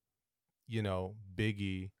like,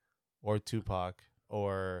 Biggie, or Tupac,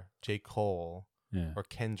 or J. Cole, yeah. or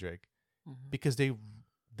Kendrick, Mhm. because they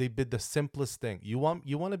did the simplest thing. You want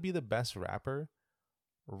to be the best rapper,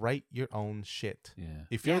 write your own shit. Yeah.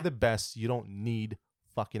 If you're Yeah. the best, you don't need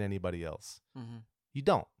fucking anybody else. Mhm. You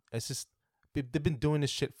don't. It's just they've been doing this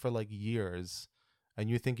shit for like years, and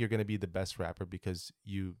you think you're gonna be the best rapper because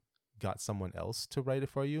you got someone else to write it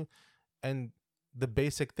for you. And the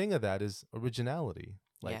basic thing of that is originality.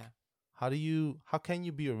 Like, Yeah. how can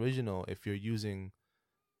you be original if you're using,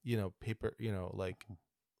 paper, like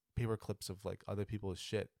paper clips of like other people's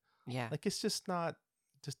shit? Yeah. Like it's just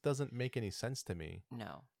doesn't make any sense to me.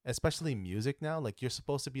 No. Especially music now. Like you're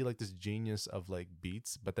supposed to be like this genius of like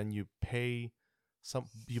beats, but then you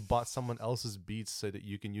bought someone else's beats so that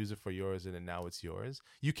you can use it for yours, and then now it's yours.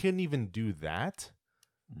 You can't even do that.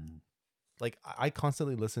 Mm. Like I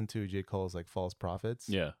constantly listen to J. Cole's like False Prophets.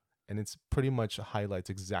 Yeah. And it's pretty much highlights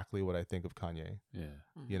exactly what I think of Kanye, Yeah.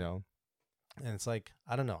 Mhm. And it's like,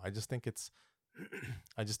 I don't know. I just think it's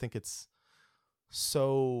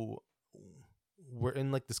so we're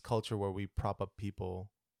in like this culture where we prop up people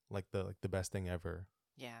like the best thing ever,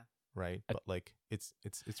 Yeah. right? But like it's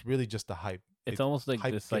really just the hype. It's almost like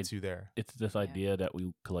Hype this gets you there. it's this Yeah. idea that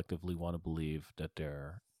we collectively want to believe that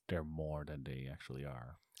they're more than they actually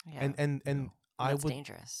are. Yeah. And No. I That's would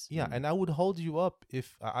dangerous. Yeah, and I would hold you up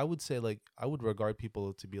if I would say like I would regard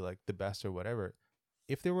people to be like the best or whatever,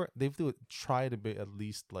 if they would try to be at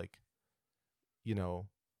least like,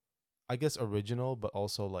 I guess original, but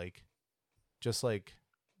also like, just like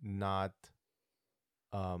not,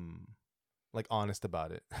 like honest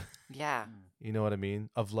about it. Yeah. You know what I mean?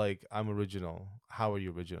 Of like, I'm original. How are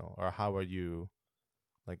you original? Or how are you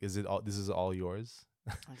Like, is it all? This is all yours.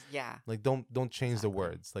 Yeah. Like, don't change the Exactly.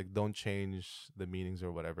 words. Like, don't change the meanings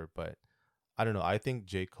or whatever. But I don't know. I think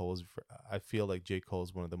I feel like J.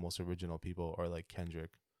 Cole's one of the most original people, or like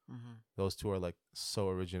Kendrick. Mm-hmm. Those two are like so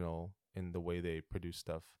original in the way they produce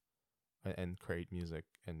stuff and create music.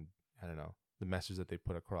 And I don't know, the messages that they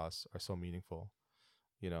put across are so meaningful,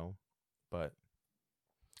 but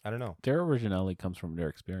I don't know. Their originality comes from their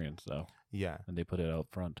experience, though, Yeah. and they put it out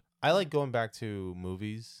front. I like going back to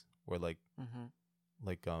movies where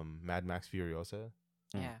Mm-hmm. Mad Max Furiosa.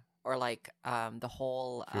 Mm. Yeah. Or like the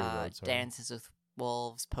whole Fury Road, sorry. Dances with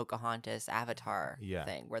Wolves, Pocahontas, Avatar Yeah.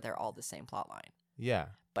 thing, where they're all the same plot line, Yeah.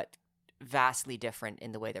 but vastly different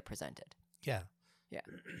in the way they're presented. Yeah.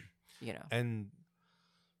 You know. And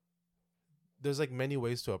there's like many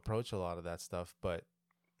ways to approach a lot of that stuff, but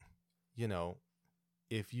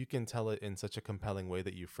if you can tell it in such a compelling way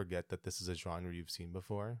that you forget that this is a genre you've seen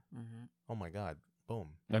before, Mm-hmm. oh my God, boom.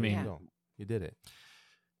 I mean, Yeah. You did it.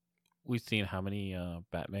 we've seen how many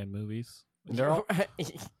Batman movies? And they're all,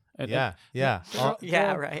 and- Yeah. Yeah.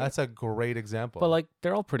 Yeah, right. That's a great example. but like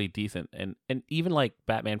they're all pretty decent, and even like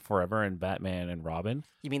Batman Forever and Batman and Robin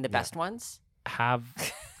You mean the Yeah. best ones? have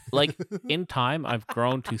like in time I've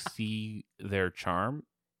grown to see their charm,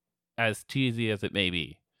 as cheesy as it may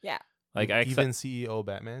be. Yeah. Like I accept, even CEO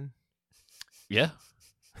Batman. yeah.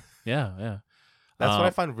 That's what I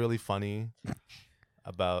Um, find really funny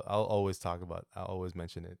about. I'll always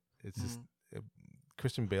mention it. It's just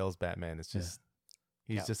Christian Bale's Batman. It's Yeah. just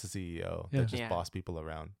he's Yep. just a CEO Yeah. that just Yeah. boss people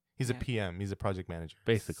around. He's a Yeah. PM. He's a project manager.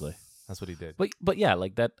 basically. That's what he did. But yeah,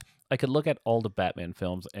 like that, I could look at all the Batman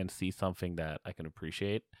films and see something that I can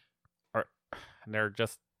appreciate, and they're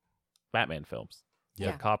just Batman films. They're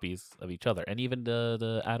Yeah. copies of each other, and even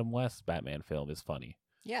the Adam West Batman film is funny.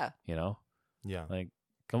 Yeah. Yeah. Like,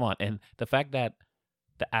 come on, and the fact that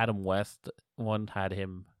the Adam West one had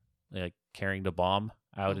him like carrying the bomb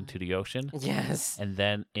out Mhm. into the ocean, Yes. and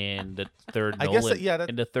then in the third I Nolan, guess that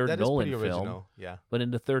in the third that is Nolan pretty film, original. Yeah. but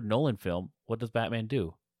in the third Nolan film, what does Batman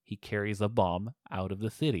do? He carries a bomb out of the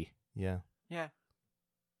city. Yeah. Yeah.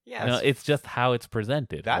 You Yeah. know, it's just how it's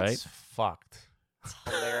presented, That's right? fucked. It's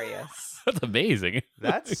hilarious. That's amazing.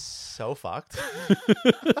 That's so fucked.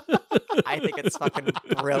 I think it's fucking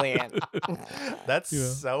brilliant. That's Yeah.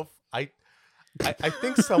 so. I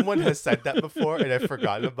think someone has said that before, and I've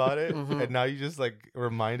forgotten about it. Mhm. And now you just like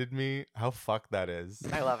reminded me how fucked that is.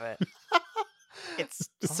 I love it. It's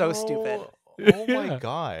so stupid. Oh my Yeah.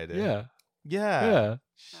 God. Yeah, Yeah. yeah,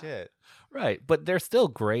 Shit. right. But they're still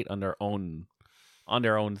great on their own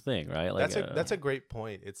thing, right? Like That's a great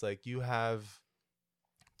point. It's like you have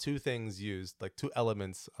two things used, like two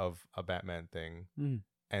elements of a Batman thing, Mm.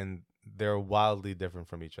 and they're wildly different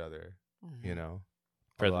from each other. Mhm. You know,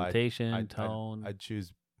 Although presentation, tone. I'd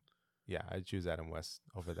choose Adam West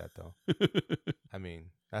over that though. I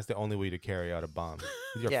mean, that's the only way to carry out a bomb.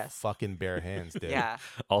 With your Yes. fucking bare hands, dude. Yeah.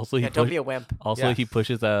 also, Yeah. he Don't be a wimp. Yeah. he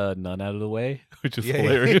pushes a nun out of the way, which is Yeah.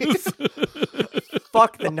 hilarious.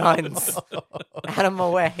 Fuck the nuns. Out of my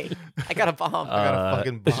way. I got a bomb. I got a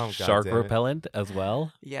fucking bomb, Shark goddammit. repellent as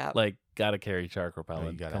well. Yeah. Like, gotta carry shark Oh, you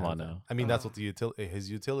repellent. gotta Come have on that. now, I mean, that's Oh. what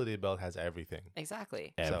his utility belt has everything.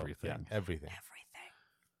 Exactly. So, everything. yeah, everything.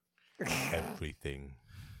 Everything. Everything.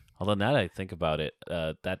 Although now that I think about it,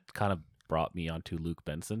 that kind of brought me onto Luke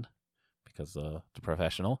Benson because the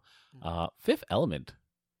professional. Fifth Element.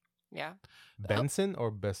 Yeah. Benson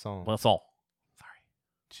or Besson? Besson.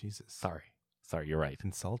 Jesus. Sorry. You're right.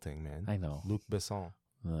 Insulting, man. I know. Luc Besson.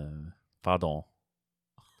 Pardon.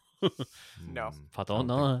 No. Pardon.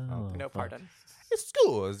 don't No pardon.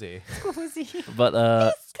 Excuse.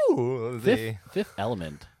 But Excuse. Fifth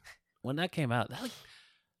Element. When that came out,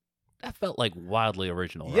 that felt like wildly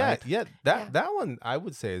original, Yeah, right? yeah. Yeah. That one I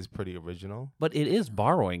would say is pretty original. But it is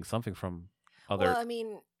borrowing something from other, Well, I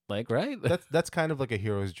mean, right? That's kind of like a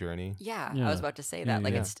hero's journey. yeah, I Yeah. was about to say Yeah, that.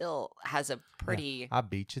 Like, yeah. it still has a pretty. I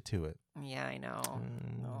beat you to it. Yeah, I know.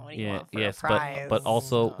 Mm. Oh, what do you Yeah, want for yes, a prize? but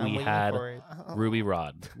also I'm we waiting had for it. Ruby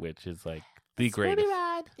Rod, which is like the greatest,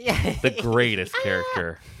 Yeah. the greatest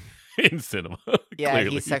character in cinema. Yeah,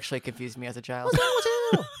 clearly. he sexually confused me as a child.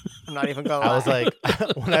 I'm not even gonna lie. I was like,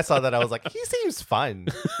 when I saw that, I was like, he seems fun.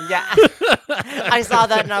 yeah. I saw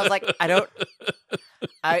that and I was like, I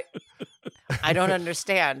don't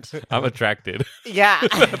understand. I'm attracted. Yeah.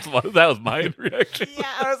 That was my reaction.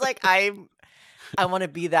 Yeah, I was like, I want to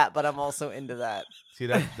be that, but I'm also into that. See,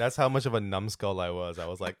 that's how much of a numbskull I was. I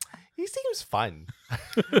was like, he seems fun.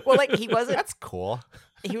 Well, like he wasn't. That's cool.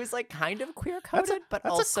 He was like kind of queer coded, but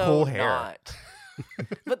that's a also cool hair. not.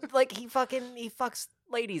 But like he fucks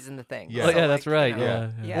ladies in the thing. Yeah. Oh, yeah, that's like, right. you know,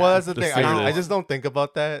 Yeah. yeah. Well, that's the The thing. serial- I just don't think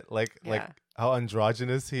about that. Like Yeah. how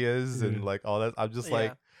androgynous he is and like all that. I'm just Yeah.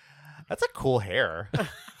 like, that's a cool hair.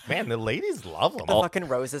 Man, the ladies love him. The fucking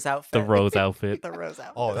roses outfit. The rose outfit. The rose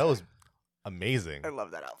outfit. Oh, that was amazing. I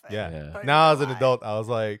love that outfit. Yeah. Yeah. I Now know as an why. adult, I was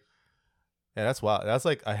like, yeah, that's wild. That's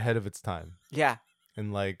like ahead of its time. Yeah.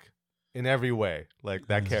 And like in every way. Like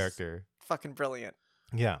that Yes. character. Fucking brilliant.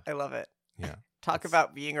 Yeah. I love it. Yeah. Talk It's-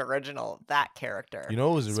 about being original. That character. You know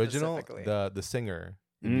what was original? Specifically. The singer.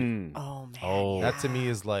 Mm. Oh man. Oh. That to me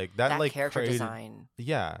yeah. is like that like character created, design.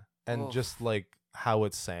 Yeah. And Oof. just like how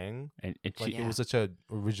it sang. And Like she, Yeah. it was such a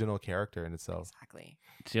original character in itself. Exactly.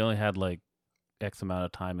 she only had like X amount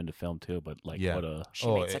of time in the film too, but like Yeah. what a She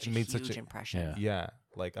Oh, made it such a made huge such a- impression. Yeah. Yeah.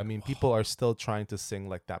 Like I mean people are still trying to sing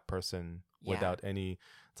like that person Yeah. without any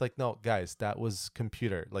it's like no guys, that was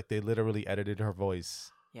computer. Like they literally edited her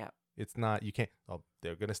voice. Yeah. It's not you can't oh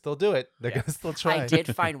they're gonna still do it. They're Yeah. gonna still try. I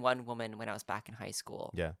did find one woman when I was back in high school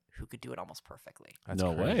Yeah. who could do it almost perfectly. That's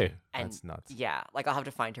No crazy. way. And That's nuts. Yeah, like I'll have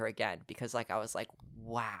to find her again because like I was like,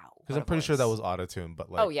 wow. Because what I'm a pretty sure that voice. was autotune, but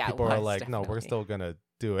like Oh, yeah, it people are was, like, no, we're definitely. still gonna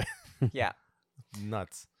do it. Yeah,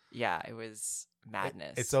 Nuts. yeah, it was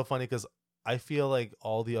madness. It's so funny because I feel like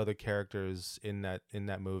all the other characters in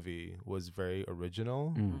that movie was very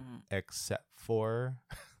original, Mm. Mhm. except for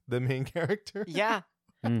the main character. Yeah,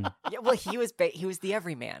 Mm. yeah. Well, he was he was the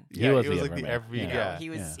everyman. He was the like the everyman. every You Yeah. know, yeah. he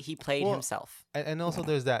was yeah. he played Well, himself. And also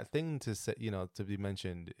there's that thing to say, to be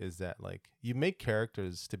mentioned is that like you make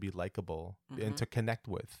characters to be likable and Mhm. to connect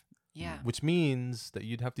with, Yeah, which means that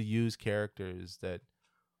you'd have to use characters that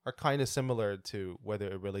are kind of similar to whether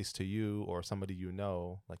it relates to you or somebody you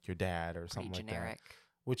know, like your dad or pretty something like that. generic.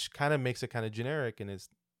 Which kind of makes it kind of generic and is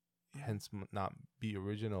hence not be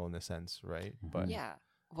original in a sense, right? But Yeah.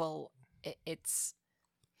 Well, it's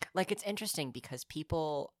like it's interesting because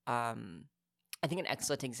people I think an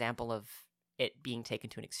excellent example of it being taken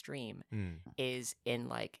to an extreme Mm, is in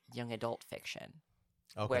like young adult fiction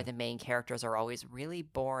okay. where the main characters are always really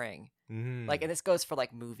boring. Mhm. Like, and this goes for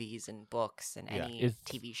like movies and books and Yeah. any Is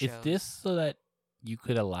TV shows. Is this so that you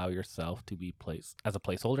could allow yourself to be placed as a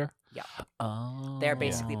placeholder? Yeah. Oh. They're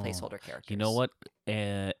basically placeholder characters. You know what?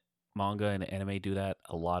 Manga and anime do that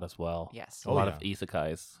a lot as well. Yes. A Oh, lot yeah. of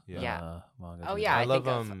isekais. Yeah. Manga Oh do yeah, that. I, I love,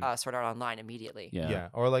 think of Sword Art Online immediately. Yeah. yeah.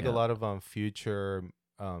 Or like a Yeah. lot of future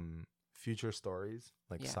stories,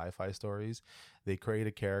 like Yeah. sci-fi stories. They create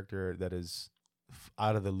a character that is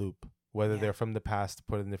out of the loop, whether Yeah. they're from the past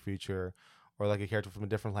put in the future, or like a character from a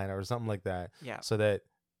different planet or something like that. Yeah. So that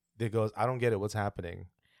it goes, I don't get it. What's happening?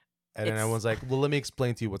 And then It's- everyone's like, well, let me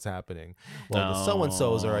explain to you what's happening. Well, the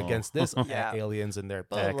so-and-sos are No. against this Yeah. aliens and they're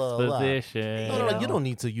blah, blah, blah. Exposition. No, You you know? don't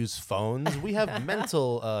need to use phones. We have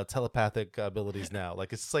mental telepathic abilities now.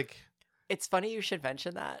 Like it's like It's funny you should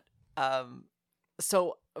mention that.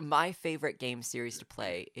 So my favorite game series to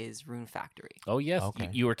play is Rune Factory. Oh yes, Okay.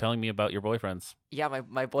 you were telling me about your boyfriends. Yeah,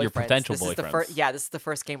 my boyfriends. potential this is the boyfriends. this is the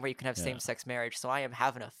first game where you can have Yeah. same-sex marriage. So I am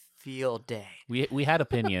having a field day. We had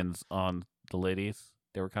opinions on the ladies.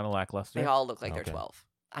 They were kind of lackluster. They all look like Okay. they're 12.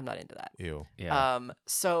 I'm not into that. ew, yeah.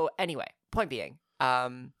 So anyway, point being,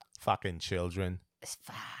 fucking children.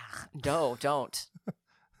 no, don't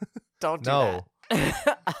do No.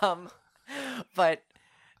 that. But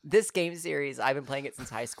this game series, I've been playing it since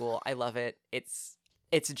high school. I love it. It's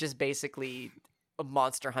just basically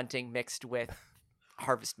monster hunting mixed with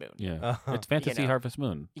Harvest Moon. yeah. It's Fantasy know. Harvest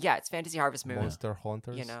Moon. Yeah, it's Fantasy Harvest Moon. Monster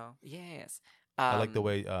Hunters. You know, yes. I like the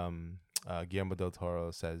way Guillermo del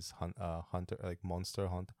Toro says hunter, like monster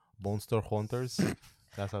hunters.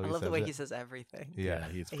 That's how I he love says the way it. he says everything. Yeah.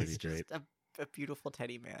 he's pretty He's great. just a beautiful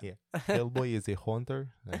teddy man. Yeah. Hellboy is a hunter.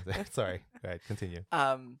 Sorry. Go ahead. Continue.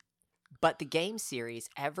 But the game series,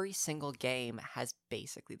 every single game has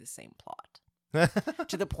basically the same plot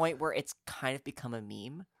to the point where it's kind of become a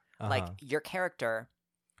meme. Like Uh-huh. your character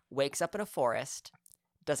wakes up in a forest,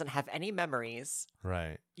 doesn't have any memories,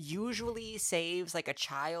 Right. usually saves like a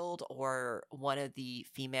child or one of the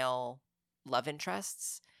female love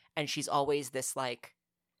interests, and she's always this like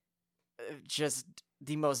just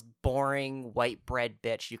the most boring white bread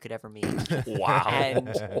bitch you could ever meet. Wow.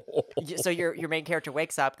 And So your main character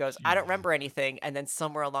wakes up, goes, I don't remember anything, and then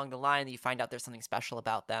somewhere along the line you find out there's something special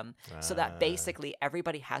about them. So that basically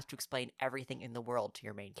everybody has to explain everything in the world to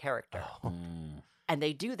your main character. Mm. And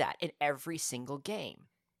they do that in every single game.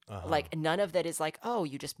 Uh-huh. Like none of that is like, oh,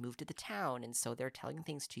 you just moved to the town and so they're telling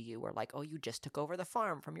things to you, or like, oh, you just took over the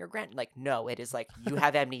farm from your grand. Like, no, it is like you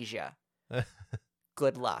have amnesia.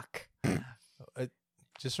 Good luck. It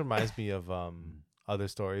just reminds me of other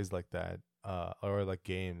stories like that, or like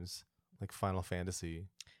games like Final Fantasy.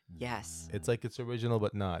 Yes. It's like it's original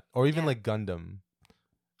but not, or even Yeah. like Gundam.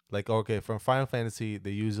 Like okay, from Final Fantasy,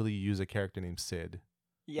 they usually use a character named Sid,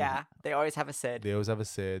 Yeah, they always have a Sid. They always have a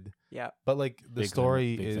Sid. Yeah. But like the Biggs and-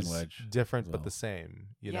 story Biggs and is Wedge different as but well. the same.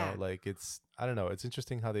 You Yeah. know, like I don't know. It's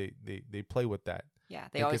interesting how they play with that. Yeah,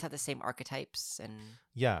 they Like always it- have the same archetypes and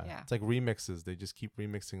Yeah. Yeah. It's like remixes. They just keep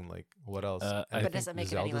remixing like what else? Uh, And I I but think doesn't make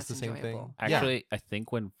it any Zelda's less the same enjoyable. thing. Actually, I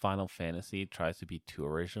think when Final Fantasy tries to be too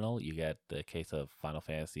original, you get the case of Final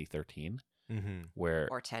Fantasy 13, Yeah. Mm-hmm. where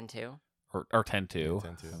or 10-2. or 10-2.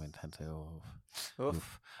 10-2. I mean 10-2.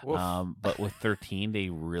 Oof. But with 13, they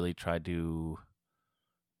really tried to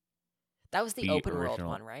That was the be open world original.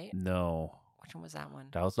 one, right? No, Which one was that one?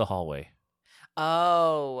 that was the hallway.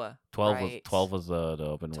 Oh, 12 right. was the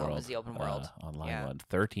open 12 world. was the open world. Online Yeah. one.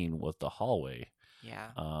 13 was the hallway.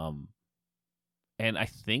 Yeah. And I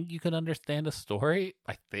think you can understand the story.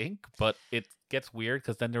 I think, but it gets weird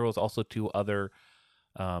because then there was also 2 other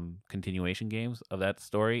continuation games of that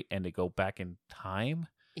story, and they go back in time.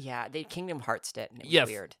 Yeah, they Kingdom Hearts it, and it was Yes,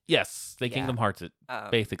 weird. yes, they Yeah. Kingdom Hearts it Um,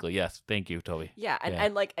 basically. Yes, thank you, Toby. Yeah, and, Yeah.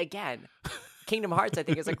 and like again, Kingdom Hearts I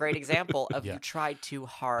think is a great example of Yeah. you tried too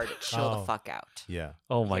hard, chill Oh. the fuck out. Yeah.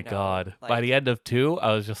 Oh my you know, god! By like- the end of 2,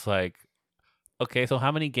 I was just like, okay, so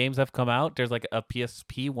how many games have come out? There's like a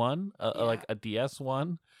PSP one, Yeah. like a DS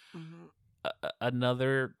one,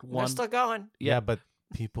 another They're one. still going. Yeah, but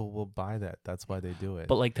people will buy that. That's why they do it.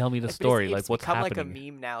 But like, tell me the It's story. basically- Like, it's what's become happening? like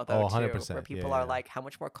a meme now, though, Oh, too, 100%. where people Yeah, are yeah. like, "How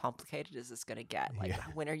much more complicated is this gonna get? Like, Yeah.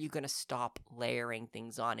 when are you gonna stop layering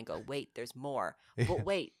things on and go, wait, there's more? But Yeah.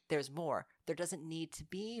 wait, there's more. There doesn't need to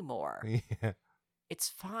be more. yeah. It's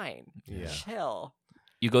fine. Yeah. Chill.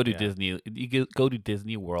 You go to Yeah. Disney. Go to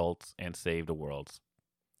Disney Worlds and save the worlds.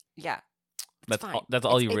 Yeah. It's That's fine. all. That's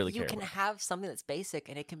all you It's- really You care can about. have something that's basic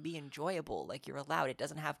and it can be enjoyable. Like you're allowed. It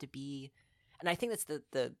doesn't have to be. And I think that's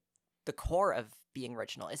the core of being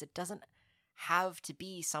original is it doesn't have to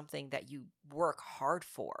be something that you work hard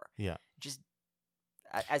for. Yeah. Just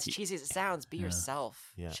as cheesy as it sounds, be Yeah.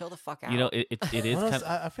 yourself. Yeah. Chill the fuck out. You know, it is What kind else? of.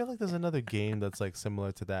 I feel like there's another game that's like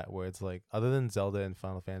similar to that where it's like other than Zelda and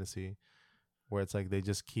Final Fantasy, where it's like they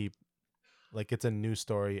just keep like it's a new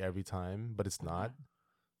story every time, but it's not.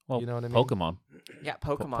 Well, you know what I mean? Pokemon. Yeah,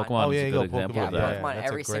 Pokemon. Pokemon Oh, is yeah, a you good go, example Yeah, of Pokemon. that. Pokemon, that's a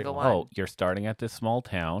every great single one. one. Oh, you're starting at this small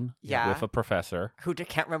town Yeah. with a professor, Who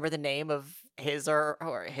can't remember the name of his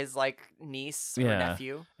or his like niece or Yeah.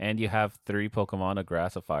 nephew? and you have 3 Pokemon: a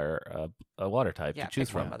grass, a fire, a water type Yeah, to choose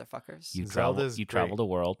pick one, from. motherfuckers. You travel. Zelda's You travel great. the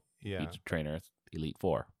world. Yeah. Each trainer is Elite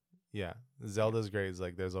 4. Yeah. Zelda's great. It's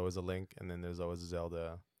like there's always a Link and then there's always a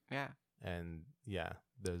Zelda. Yeah. And yeah,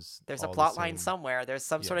 there's There's a all the plot line same- somewhere. There's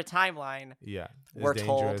some Yeah. sort of timeline. Yeah. It's We're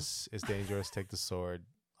told. dangerous. It's dangerous. Take the sword.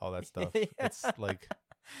 All that stuff. It's like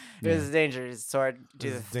There's dangerous sword. Do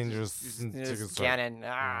It's the dangerous. there's Take a sword. Ganon.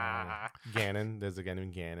 Ah. Ganon. There's a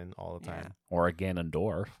Ganon all the Yeah. time. Or a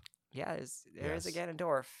Ganondorf. Yeah, there is a Yes.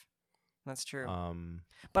 Ganondorf. That's true. Um.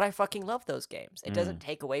 But I fucking love those games. It Mm. doesn't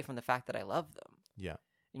take away from the fact that I love them. Yeah.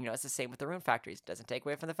 You know, it's the same with the Rune Factories. It doesn't take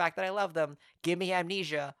away from the fact that I love them. Give me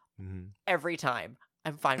Amnesia mhm. every time.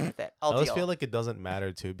 I'm fine with it. I I'll always deal. feel like it doesn't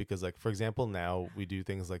matter too because, like, for example, now we do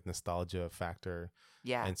things like nostalgia factor,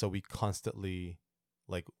 yeah. and so we constantly,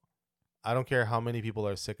 like, I don't care how many people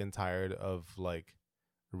are sick and tired of like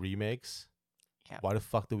remakes. Yeah. Why the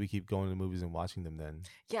fuck do we keep going to movies and watching them then?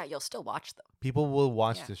 Yeah, you'll still watch them. People will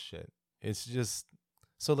watch Yeah. this shit. It's just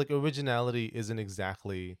so like originality isn't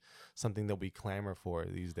exactly something that we clamor for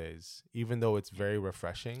these days, even though it's very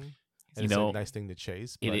refreshing. And You it's know, a nice thing to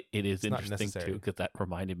chase. But It is it's not interesting too necessary. because that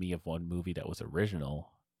reminded me of one movie that was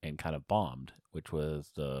original and kind of bombed, which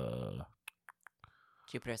was the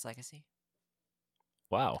Jupiter's Legacy.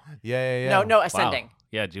 wow. yeah. No, Wow. Ascending.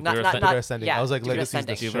 Yeah, Jupiter not- Ascending. Jupiter Ascending. yeah, I was like, Jupiter Legacy's the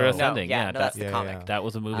Ascending. show. Jupiter Ascending. No, yeah, no, that- that's the yeah, comic. yeah. That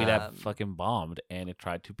was a movie that Um, fucking bombed, and it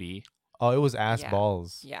tried to be. Oh, it was ass Yeah.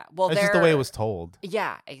 balls. Yeah. Well, It's just the way it they're- was told.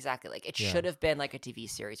 Yeah, exactly. Like it Yeah. should have been like a TV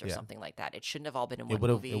series or Yeah. something like that. It shouldn't have all been in It one would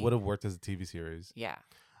have. movie. It would have worked as a TV series. Yeah.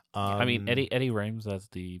 I mean, Um, Eddie Rames as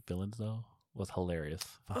the villains though was hilarious.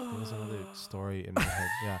 Fuck, there was another story in my head.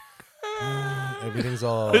 Yeah. Everything's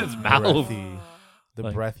all His mouth. breathy. The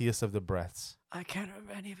Like- breathiest of the breaths. I can't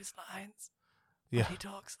remember any of his lines. Yeah. He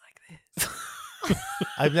talks like this.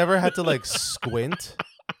 I've never had to like squint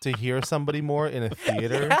to hear somebody more in a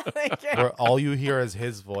theater like, where all you hear is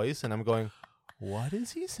his voice, and I'm going, "What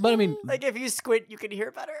is he saying?" But I mean, like if you squint, you can hear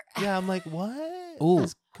better. yeah, I'm like, "What Ooh.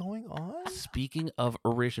 is going on?" speaking of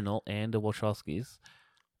original and the Wachowskis,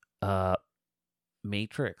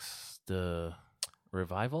 Matrix, the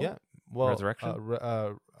revival. Yeah, well, Resurrection?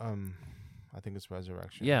 I think it's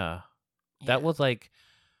Resurrection. Yeah. That was like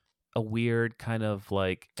a weird kind of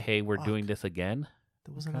like, hey, we're doing Fuck. this again,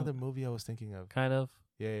 there was another movie I was thinking of. kind of.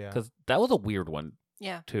 Yeah. Because that was a weird one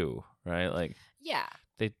Yeah. too, right? Like Yeah.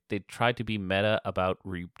 they tried to be meta about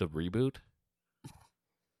the reboot.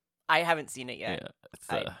 I haven't seen it yet. Yeah,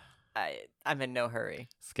 it's I'm in no hurry.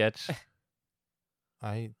 sketch.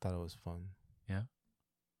 I thought it was fun.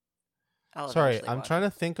 I'll Sorry, eventually I'm watch trying it.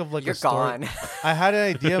 to think of like You're a story. gone. I had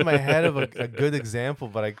an idea in my head of a good example,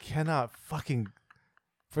 but I cannot fucking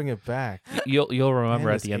bring it back. You'll remember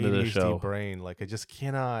Man, at this the end of the ADHD show. brain, like I just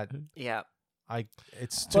cannot. Yeah.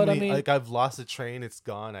 It's too But, I many. mean- like I've lost the train. It's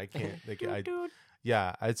gone. I can't. Like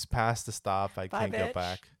it's past the stop. I Bye, can't go bitch.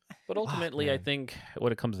 back. But ultimately, I man. think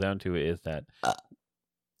what it comes down to is that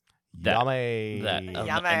Yummy. that a Yummy.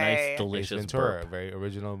 nice Ace delicious Ventura, burp. very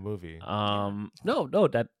original movie. No,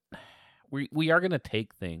 that we are gonna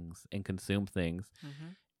take things and consume things,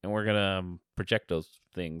 Mhm. and we're gonna project those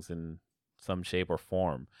things in some shape or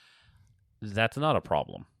form. That's not a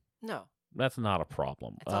problem. No. That's not a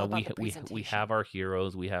problem. It's all about We the we presentation. have our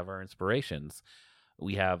heroes. We have our inspirations.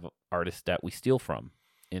 We have artists that we steal from,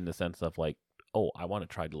 in the sense of like, oh, I want to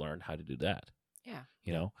try to learn how to do that. Yeah.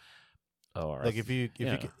 You know, or Like if you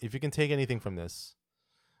yeah. if you can take anything from this,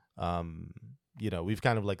 we've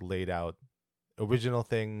kind of like laid out original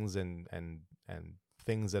things and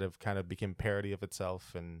things that have kind of become parody of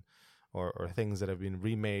itself, and or things that have been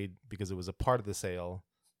remade because it was a part of the sale.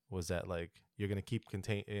 Was that like you're gonna keep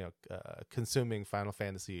consuming Final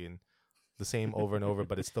Fantasy and the same over and over,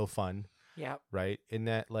 but it's still fun, Yeah. right? In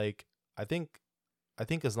that, like, I think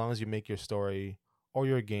as long as you make your story or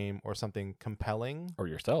your game or something compelling, or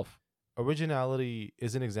yourself. originality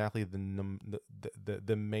isn't exactly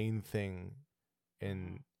the main thing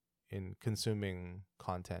in consuming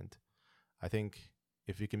content. I think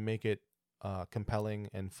if you can make it compelling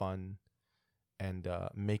and fun and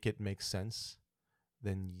make it make sense,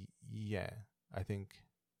 then I think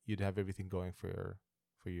you'd have everything going for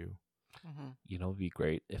you. Mm-hmm. You know, it'd be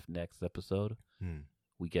great if next episode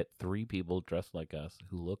we get 3 people dressed like us,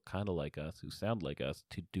 who look kind of like us, who sound like us,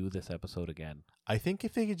 to do this episode again. I think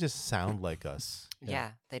if they could just sound like us.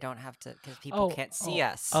 Yeah. They don't have to, because people can't see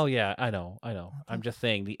us. Oh yeah, I know. I'm just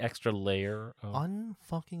saying the extra layer of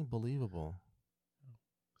Unfucking believable.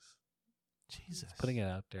 Jesus. putting it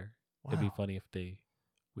out there. It'd be Wow. funny if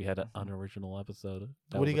we had an unoriginal episode.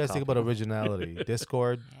 that What do was you a guys think about copy. originality?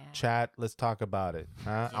 Discord, Yeah. chat, let's talk about it.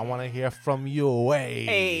 Huh? I want to hear from you. Hey,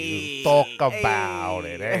 Hey, talk about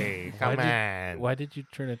it. Hey, hey. come Why on. Why did you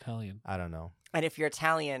turn Italian? I don't know. And if you're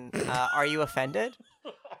Italian, are you offended?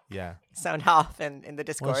 Yeah. Sound off in the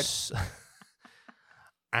Discord. What's-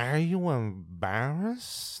 Are you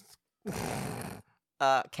embarrassed?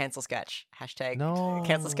 Cancel sketch. Hashtag No.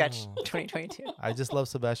 cancel sketch 2022. I just love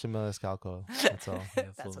Sebastian Maniscalco. That's all.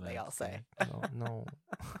 That's what they all say. No.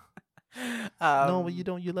 No, but you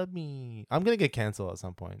don't. You love me. I'm gonna get canceled at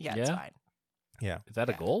some point. Yeah, it's Yeah? fine. Yeah. Is that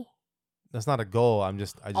a Yeah. goal? That's not a goal. I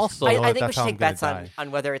just Also- know I that think we that's should how I'm take gonna bets die.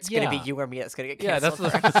 on whether it's going to be Yeah. you or me that's going to get Yeah, that's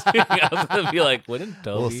canceled. what I was thinking. I was gonna be like, wouldn't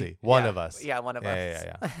Toby? We'll see. One Yeah. of us. Yeah, one of us.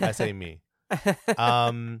 Yeah. I say me.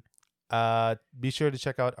 Be sure to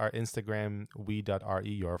check out our Instagram, we.re,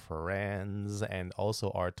 your friends, and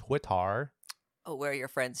also our Twitter. Oh, where are your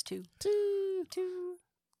friends too?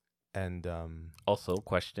 And Also,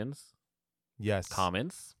 questions, yes,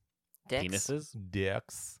 comments, Dicks. penises,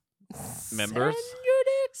 dicks members. Send your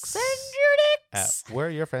dicks. Send your at dicks.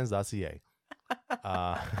 whereyourfriends.ca.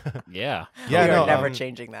 Yeah. Yeah, we are no, never um,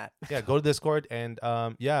 changing that. Yeah, go to Discord and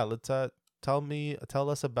let's tell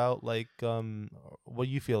us about like what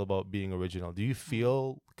you feel about being original. Do you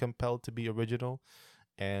feel compelled to be original?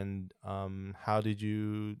 And how did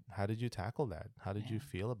you tackle that? How did you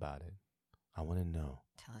feel about it? I want to know.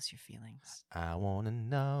 Tell us your feelings. I want to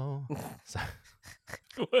know.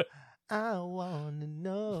 I want to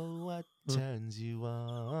know what turns you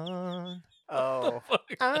on. Oh,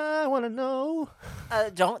 I want to know.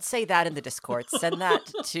 don't say that in the Discord. Send that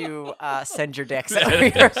to send your dicks. Yeah, Where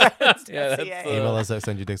your friends yeah, .ca. that's, Email us at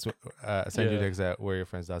send your dicks your Yeah. dicks at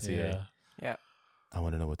whereyourfriends.ca. Yeah. I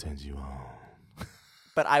want to know what turns you on.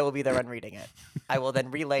 But I will be the one reading it. I will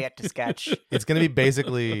then relay it to Sketch It's gonna be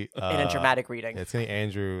basically in a dramatic reading. It's gonna be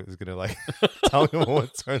Andrew is gonna like tell him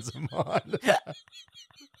what turns him on.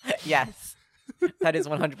 Yes, that is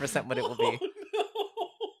 100% what it will be.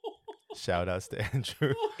 Shout outs to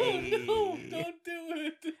Andrew. Hey. Don't do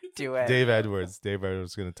it. Do it. Dave Edwards. Dave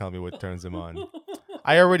Edwards is gonna tell me what turns him on.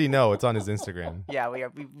 I already know. It's on his Instagram. Yeah,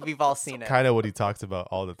 we've all seen it. Kind of what he talks about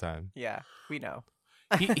all the time. Yeah, we know.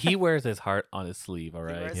 He wears his heart on his sleeve, all He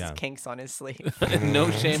right? wears Yeah. his kinks on his sleeve.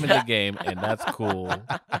 No shame in the game, and that's cool.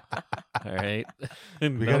 All right? We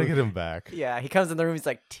gotta get him back. Yeah, he comes in the room. He's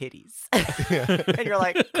like titties, Yeah. and you're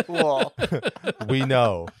like, cool. We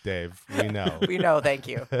know, Dave. We know. We know. Thank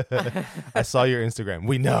you. I saw your Instagram.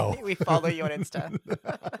 We know. We follow you on Insta.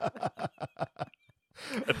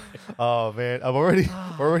 Oh man, we're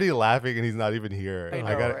already laughing and he's not even here. I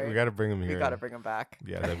know, right? We gotta bring him here. We gotta bring him back.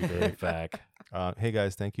 Yeah, that'd be Right great. back. Hey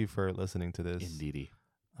guys, thank you for listening to this. Indeedy.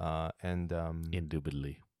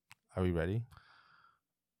 Indubitably. Are we ready?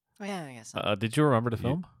 Oh, yeah, I guess. So. Did you remember the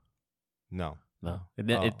film? No. No. It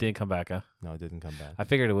Oh. didn't come back, huh? No, it didn't come back. I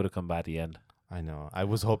figured it would have come back at the end. I know. I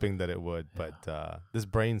was hoping that it would, but this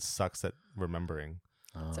brain sucks at remembering.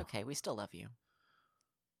 It's okay. We still love you.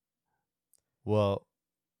 Well,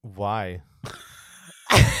 why?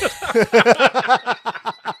 Because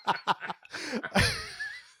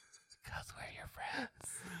we're your friends.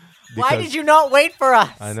 Why did you not wait for us?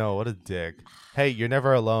 I know, what a dick. Hey, you're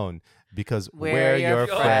never alone because We're your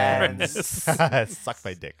friends. Suck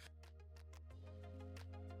my dick.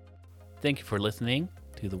 Thank you for listening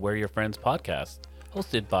to the We're Your Friends podcast,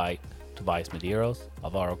 hosted by Tobias Medeiros,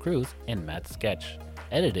 Alvaro Cruz, and Matt Sketch.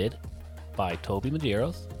 Edited by Toby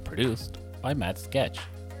Medeiros, produced by Matt Sketch.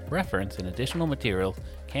 Reference and additional materials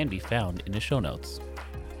can be found in the show notes.